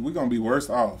gonna be worse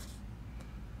off.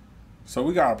 So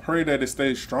we gotta pray that it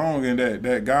stays strong and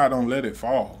that God don't let it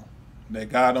fall, that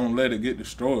God don't let it get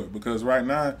destroyed. Because right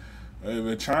now,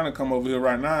 if China come over here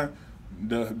right now,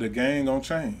 the game gonna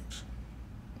change.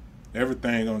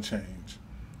 Everything gonna change.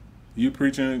 You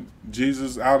preaching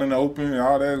Jesus out in the open and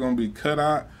all that gonna be cut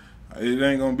out. It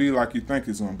ain't gonna be like you think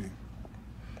it's gonna be.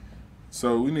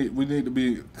 So we need to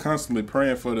be constantly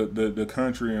praying for the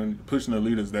country and pushing the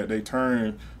leaders that they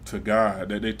turn to God,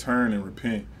 that they turn and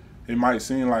repent. It might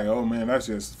seem like, oh man, that's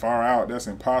just far out, that's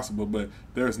impossible, but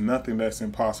there's nothing that's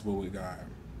impossible with God.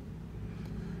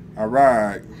 All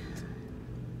right.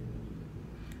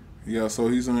 Yeah, so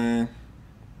he's in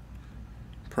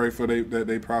pray for that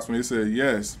they prosper. It says,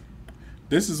 yes.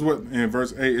 This is what in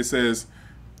verse 8 it says,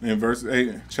 in verse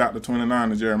 8, chapter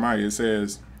 29 of Jeremiah, it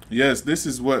says, yes, this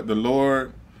is what the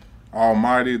Lord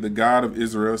Almighty, the God of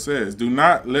Israel says. Do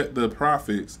not let the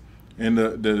prophets and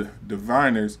the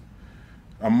diviners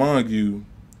among you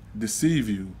deceive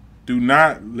you. Do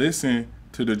not listen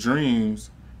to the dreams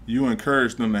you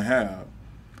encourage them to have.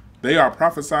 They are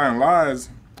prophesying lies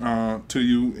to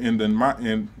you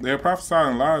they are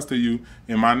prophesying lies to you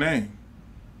in my name.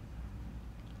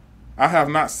 I have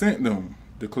not sent them,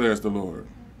 declares the Lord.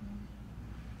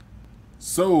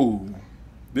 So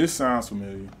this sounds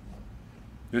familiar.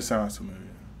 This sounds familiar.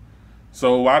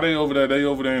 So while they over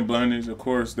there in bondage, of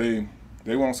course they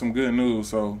want some good news,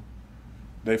 so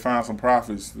they found some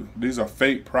prophets. These are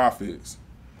fake prophets.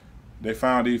 They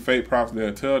found these fake prophets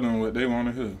that tell them what they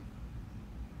want to hear.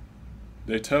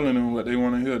 They telling them what they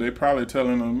want to hear. They probably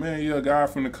telling them, man, yeah, God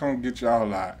finna come get y'all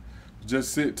lot.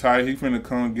 Just sit tight. He finna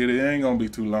come get it. It ain't gonna be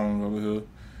too long over here.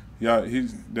 Yeah,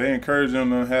 they encourage them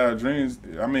to have dreams.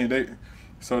 I mean, they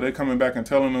coming back and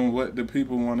telling them what the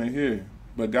people want to hear.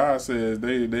 But God says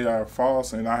they are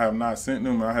false, and I have not sent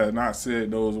them. I have not said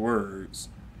those words.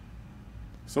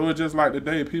 So it's just like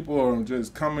today, people are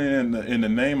just coming in the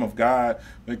name of God.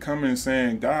 They come in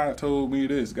saying, God told me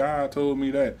this, God told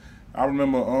me that. I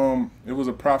remember it was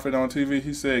a prophet on TV.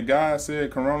 He said, God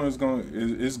said Corona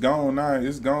it's gone now.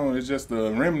 It's gone. It's just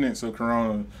the remnants of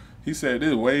Corona. He said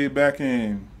this way back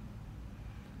in,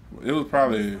 it was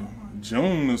probably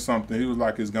June or something. He was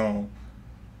like, it's gone.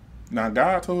 Now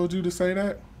God told you to say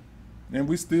that, and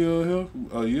we still here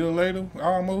a year later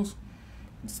almost.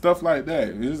 Stuff like that.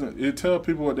 It tell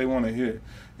people what they want to hear.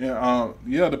 And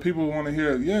yeah, the people want to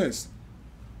hear, yes,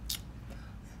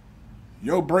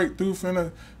 your breakthrough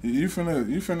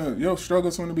your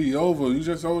struggle's finna be over. You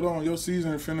just hold on, your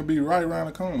season finna be right around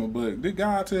the corner. But did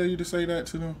God tell you to say that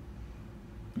to them?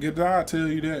 Did God tell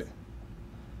you that?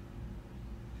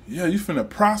 Yeah, you finna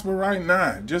prosper right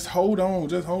now. Just hold on,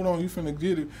 you finna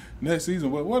get it next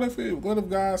season. But what if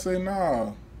God say,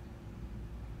 nah,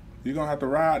 you're gonna have to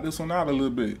ride this one out a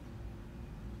little bit.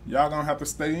 Y'all gonna have to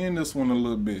stay in this one a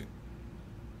little bit.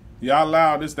 Y'all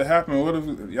allow this to happen. What if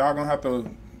y'all gonna have to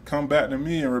come back to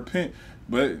me and repent?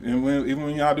 But even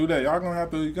when y'all do that, you're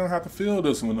gonna have to feel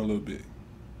this one a little bit.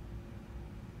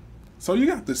 So you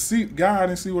got to seek God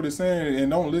and see what it's saying, and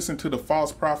don't listen to the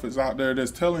false prophets out there that's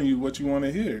telling you what you want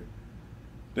to hear.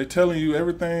 They're telling you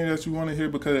everything that you want to hear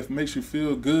because it makes you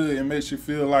feel good. It makes you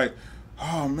feel like,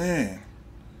 oh man,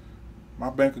 my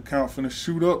bank account finna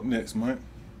shoot up next month.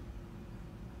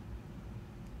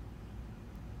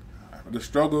 The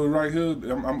struggle right here,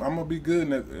 I'm gonna be good.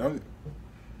 That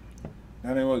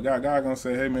ain't what God gonna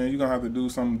say. Hey man, you're gonna have to do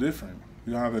something different.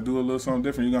 You're gonna have to do a little something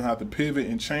different. You're gonna have to pivot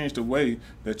and change the way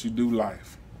that you do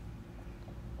life.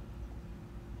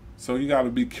 So you got to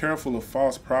be careful of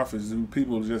false prophets who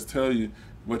people just tell you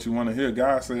what you want to hear.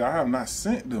 God say, I have not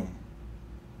sent them.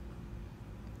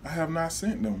 I have not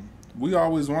sent them. We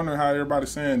always wonder how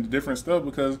everybody's saying different stuff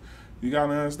because you got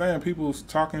to understand people's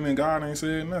talking and God ain't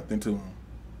said nothing to them.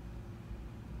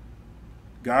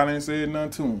 God ain't said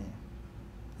nothing to them.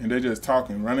 And they just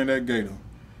talking, running that gator.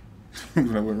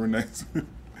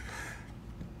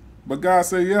 But God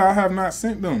said, yeah, I have not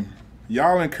sent them.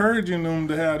 Y'all encouraging them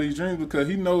to have these dreams because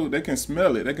he knows they can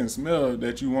smell it. They can smell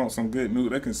that you want some good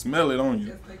news. They can smell it on you.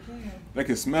 Yes, they can. They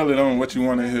can smell it on what you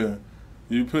want to hear.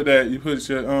 You put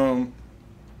your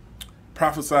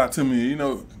prophesy to me,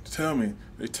 tell me.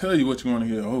 They tell you what you want to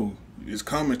hear. Oh, It's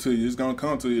coming to you. It's gonna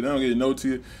come to you. They don't get no to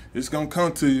you. It's gonna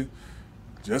come to you.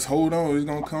 Just hold on. It's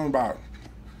gonna come about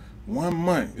 1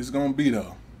 month. It's gonna be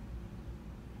there.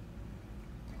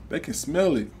 They can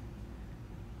smell it.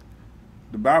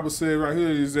 The Bible says right here,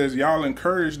 it says y'all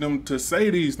encourage them to say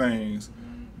these things.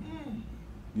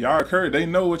 Y'all encourage. They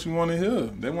know what you want to hear.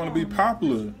 They want to be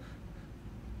popular.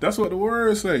 That's what the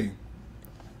word say.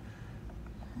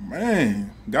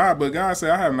 Man, but God said,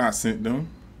 I have not sent them.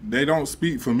 They don't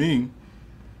speak for me.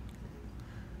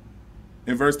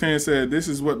 In verse 10 it said, this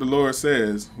is what the Lord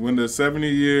says. When the 70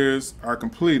 years are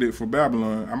completed for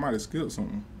Babylon, I might have skipped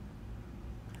something.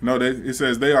 No, it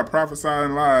says, they are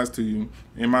prophesying lies to you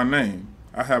in my name.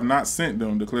 I have not sent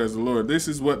them, declares the Lord. This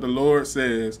is what the Lord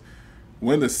says.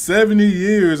 When the 70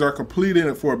 years are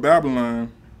completed for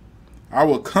Babylon, I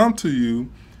will come to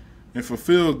you and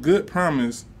fulfill good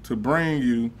promise to bring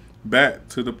you back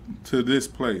to this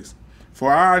place.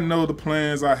 For I know the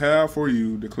plans I have for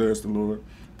you, declares the Lord.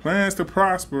 Plans to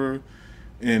prosper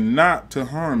and not to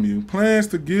harm you. Plans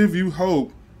to give you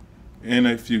hope in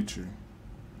a future.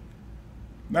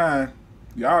 Nah,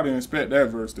 y'all didn't expect that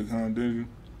verse to come, did you?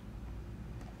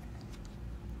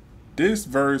 This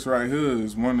verse right here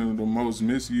is one of the most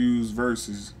misused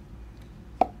verses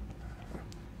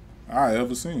I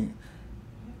ever seen.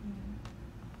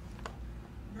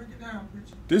 Break it down,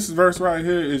 preacher. This verse right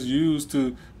here is used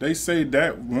to, they say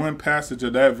that one passage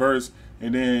of that verse,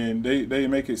 and then they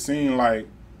make it seem like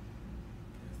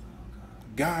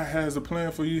God has a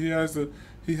plan for you.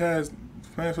 He has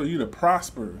plans for you to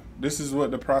prosper. This is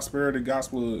what the prosperity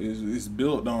gospel is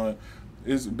built on.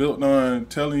 It's built on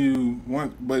telling you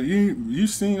one, but you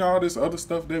seen all this other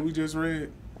stuff that we just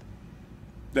read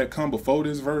that come before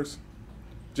this verse.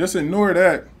 Just ignore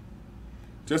that.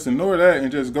 Just ignore that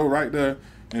and just go right there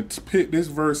and pick this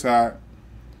verse out.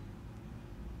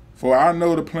 For I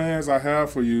know the plans I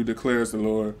have for you, declares the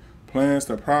Lord. Plans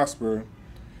to prosper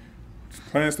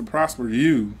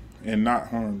you and not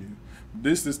harm you.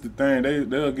 This is the thing.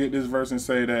 They'll get this verse and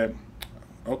say that,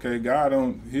 okay, God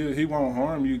he won't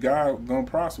harm you. God gonna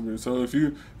prosper. So if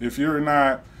you're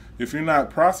not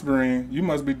prospering, you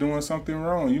must be doing something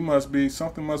wrong.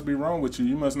 Something must be wrong with you.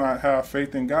 You must not have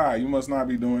faith in God. You must not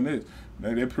be doing this.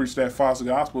 They preach that false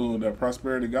gospel, that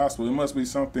prosperity gospel. It must be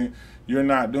something you're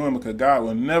not doing, because God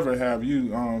will never have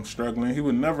you struggling. He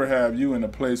would never have you in a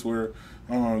place where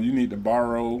you need to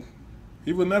borrow.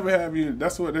 He would never have you.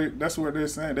 That's what they're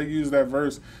saying. They use that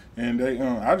verse, and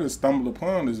I just stumbled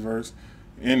upon this verse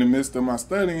in the midst of my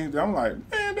studying. I'm like,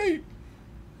 man,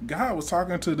 God was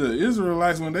talking to the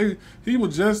Israelites when he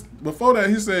was just, before that,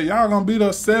 he said, y'all gonna be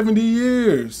there 70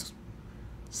 years.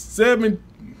 70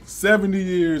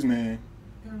 years, man.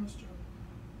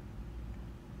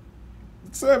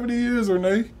 70 years,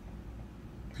 Renee.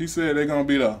 He said they're gonna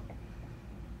be there.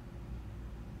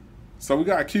 So we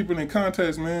gotta keep it in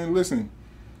context, man. Listen.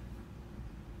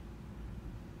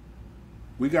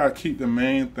 We gotta keep the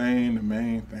main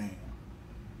thing.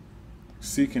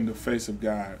 Seeking the face of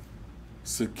God.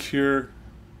 Secure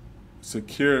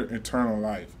eternal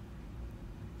life.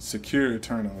 Secure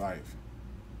eternal life.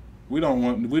 We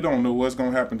don't know what's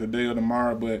gonna happen today or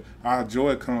tomorrow, but our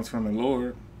joy comes from the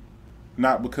Lord.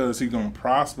 Not because He's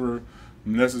gonna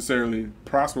necessarily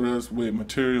prosper us with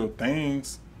material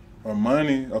things or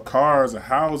money or cars or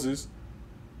houses.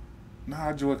 No,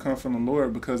 our joy comes from the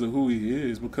Lord because of who He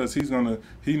is, because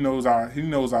He knows our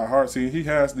hearts. He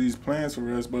has these plans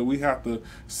for us, but we have to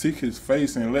seek His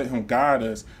face and let Him guide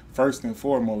us first and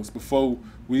foremost before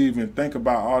we even think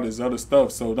about all this other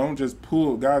stuff. So don't just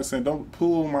pull. God is saying, don't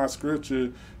pull my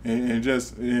scripture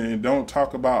and don't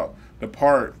talk about the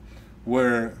part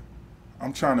where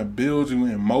I'm trying to build you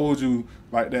and mold you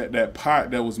like that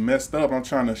pot that was messed up. I'm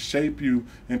trying to shape you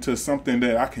into something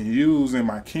that I can use in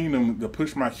my kingdom, to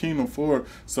push my kingdom forward,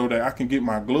 so that I can get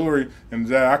my glory and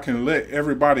that I can let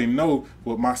everybody know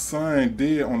what my son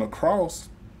did on the cross.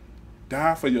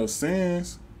 Died for your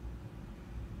sins.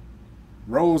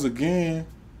 Rose again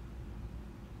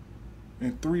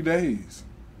in 3 days.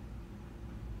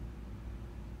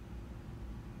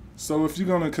 So if you're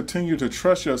going to continue to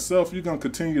trust yourself, you're going to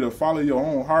continue to follow your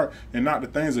own heart and not the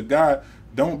things of God,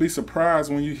 don't be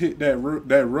surprised when you hit that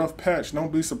rough patch.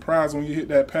 Don't be surprised when you hit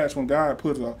that patch when God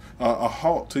puts a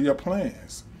halt to your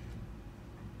plans.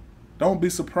 Don't be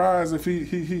surprised if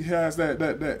he has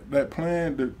that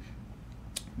plan, the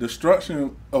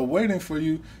destruction awaiting for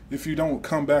you if you don't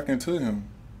come back into Him.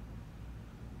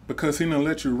 Because He done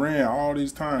let you rant all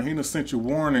these times. He done sent you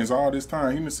warnings all this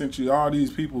time. He done sent you all these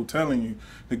people telling you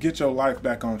to get your life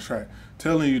back on track,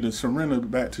 telling you to surrender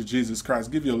back to Jesus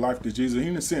Christ, give your life to Jesus. He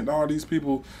done sent all these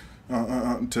people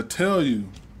to tell you,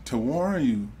 to warn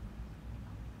you.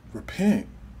 Repent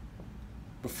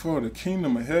before the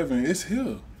kingdom of heaven is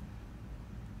here.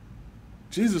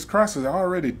 Jesus Christ has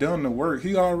already done the work.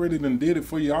 He already done did it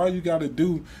for you. All you got to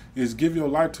do is give your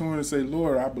life to him and say,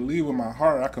 Lord, I believe with my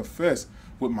heart. I confess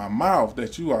with my mouth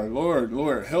that you are Lord.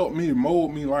 Lord, help me,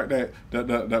 mold me like that.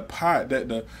 The pot that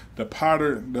the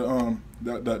potter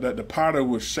the potter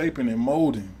was shaping and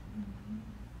molding.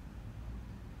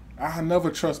 I'll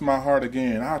never trust my heart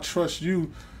again. I'll trust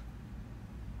you.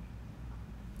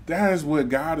 That is what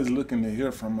God is looking to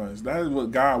hear from us. That is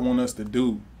what God wants us to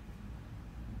do.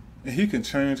 And he can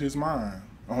change his mind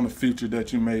on the future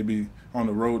that you may be, on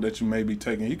the road that you may be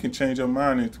taking. He can change your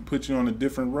mind and put you on a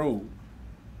different road.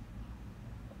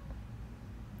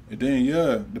 And then,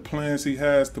 yeah, the plans he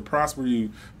has to prosper you,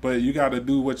 but you got to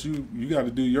do what you got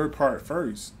to do your part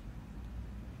first,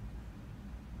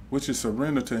 which is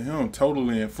surrender to him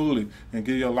totally and fully and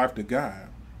give your life to God.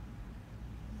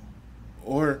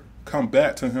 Or come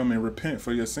back to him and repent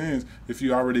for your sins. If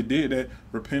you already did that,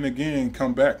 repent again,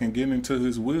 come back and get into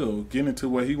his will, get into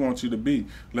what he wants you to be.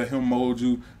 Let him mold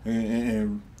you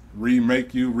and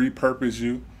remake you, repurpose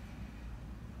you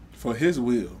for his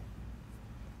will.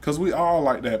 Because we all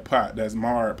like that pot, that's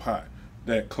marred pot,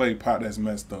 that clay pot that's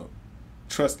messed up.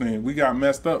 Trusting, we got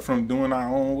messed up from doing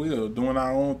our own will, doing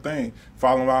our own thing,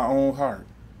 following our own heart.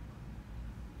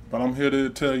 But I'm here to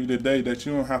tell you today that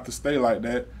you don't have to stay like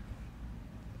that.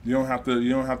 You don't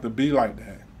have to be like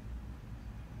that.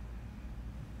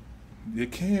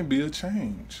 It can be a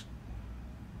change.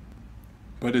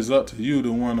 But it's up to you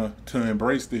to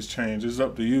embrace this change. It's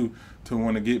up to you to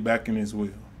want to get back in his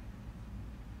will.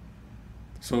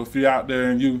 So if you're out there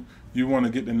and you want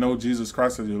to get to know Jesus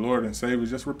Christ as your Lord and Savior,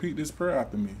 just repeat this prayer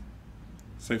after me.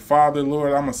 Say, Father,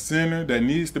 Lord, I'm a sinner that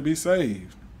needs to be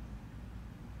saved.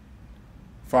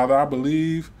 Father, I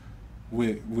believe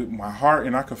with my heart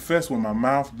and I confess with my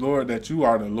mouth, Lord, that you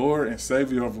are the Lord and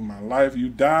Savior of my life. You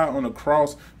died on the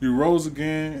cross. You rose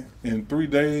again in 3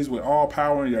 days with all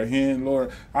power in your hand, Lord.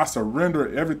 I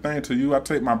surrender everything to you. I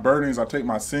take my burdens. I take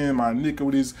my sin, my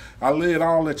iniquities. I lay it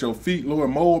all at your feet, Lord.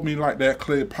 Mold me like that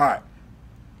clay pot.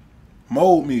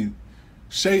 Mold me.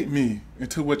 Shape me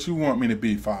into what you want me to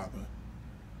be, Father.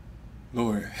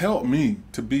 Lord, help me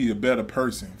to be a better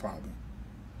person, Father.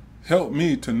 Help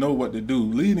me to know what to do.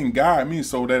 Lead and guide me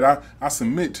so that I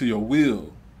submit to your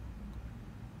will.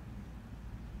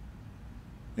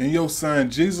 In your son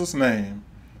Jesus' name,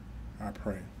 I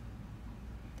pray.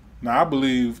 Now, I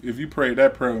believe if you prayed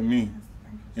that prayer with me,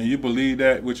 and you believe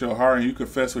that with your heart, and you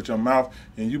confess with your mouth,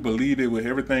 and you believed it with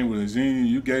everything within you,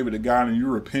 you gave it to God, and you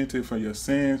repented for your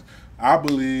sins, I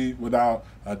believe without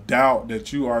a doubt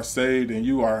that you are saved, and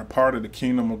you are a part of the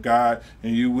kingdom of God,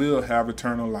 and you will have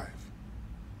eternal life.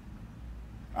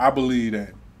 I believe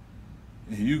that.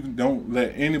 And you don't let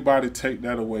anybody take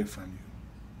that away from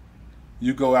you.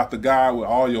 You go after God with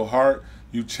all your heart.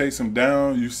 You chase him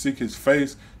down. You seek his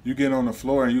face. You get on the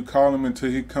floor and you call him until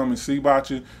he come and see about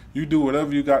you. You do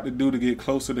whatever you got to do to get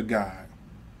closer to God.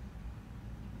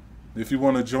 If you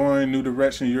want to join New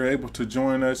Direction, you're able to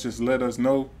join us. Just let us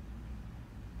know.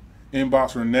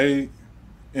 Inbox Renee.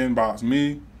 Inbox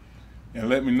me. And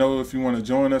let me know if you want to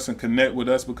join us and connect with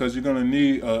us, because you're going to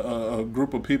need a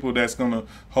group of people that's going to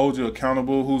hold you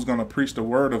accountable, who's going to preach the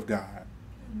word of God,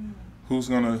 who's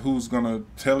going to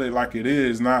tell it like it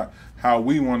is, not how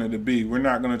we want it to be. We're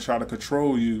not going to try to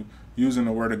control you using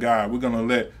the word of God. We're going to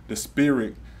let the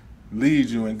Spirit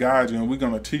lead you and guide you, and we're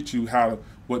going to teach you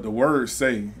what the words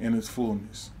say in its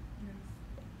fullness.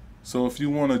 So if you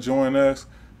want to join us,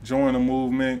 join the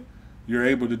movement, you're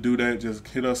able to do that. Just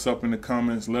hit us up in the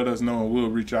comments, let us know, and we'll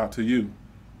reach out to you.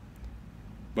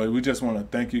 But we just want to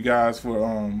thank you guys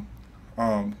for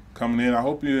coming in. I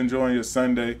hope you're enjoying your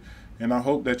Sunday, and I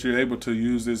hope that you're able to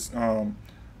use this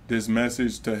this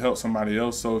message to help somebody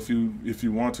else. So if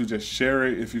you want to, just share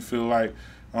it if you feel like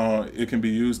it can be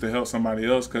used to help somebody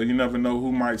else, because you never know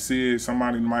who might see it.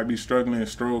 Somebody might be struggling and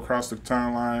stroll across the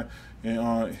timeline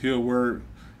and hear a word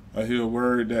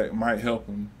that might help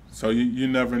them. So you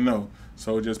never know.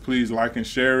 So just please like and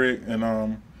share it. And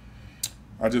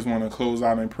I just want to close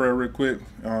out in prayer real quick.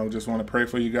 Just want to pray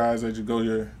for you guys as you go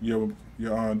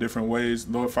your different ways.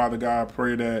 Lord Father God, I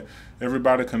pray that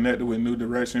everybody connected with New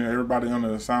Direction, everybody under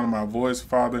the sound of my voice,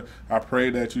 Father, I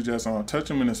pray that you just touch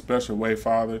them in a special way,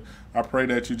 Father. I pray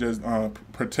that you just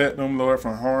protect them, Lord,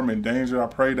 from harm and danger. I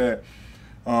pray that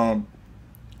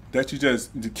that you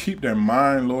just keep their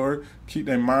mind, Lord, keep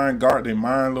their mind, guard their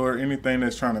mind, Lord. Anything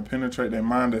that's trying to penetrate their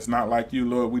mind that's not like you,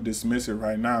 Lord, we dismiss it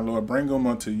right now, Lord. Bring them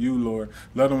unto you, Lord.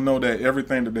 Let them know that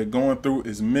everything that they're going through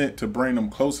is meant to bring them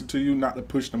closer to you, not to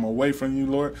push them away from you,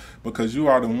 Lord, because you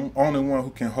are the only one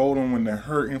who can hold them when they're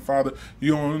hurting, Father.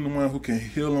 You are the only one who can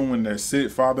heal them when they're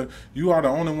sick, Father. You are the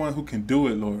only one who can do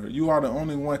it, Lord. You are the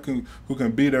only one who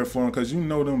can be there for them, because you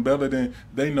know them better than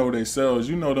they know themselves.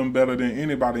 You know them better than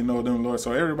anybody know them, Lord.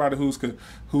 So everybody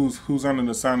who's under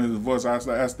the sound of His voice, I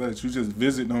ask that you just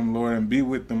visit them, Lord, and be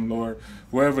with them, Lord,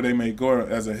 wherever they may go,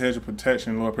 as a hedge of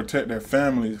protection, Lord. Protect their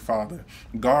families, Father.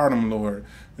 Guard them, Lord.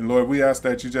 And Lord, we ask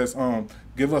that you just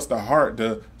give us the heart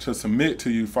to submit to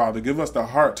you, Father. Give us the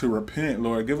heart to repent,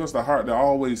 Lord. Give us the heart to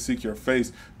always seek your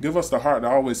face. Give us the heart to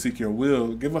always seek your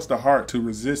will. Give us the heart to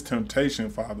resist temptation,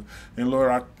 Father. And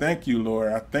Lord, I thank you,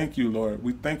 Lord. I thank you, Lord.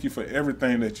 We thank you for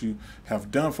everything that you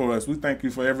have done for us. We thank you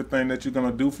for everything that you're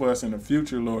going to do for us in the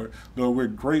future, Lord. Lord, we're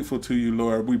grateful to you,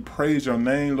 Lord. We praise your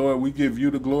name, Lord. We give you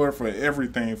the glory for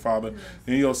everything, Father.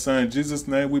 In your Son, Jesus'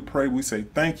 name, we pray. We say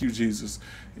thank you, Jesus.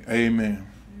 Amen.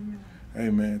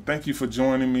 Amen. Thank you for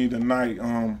joining me tonight.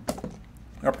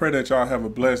 I pray that y'all have a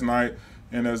blessed night.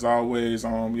 And as always,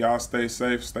 y'all stay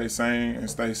safe, stay sane, and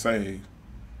stay saved.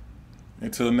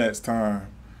 Until next time,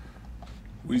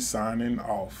 we signing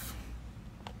off.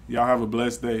 Y'all have a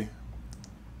blessed day.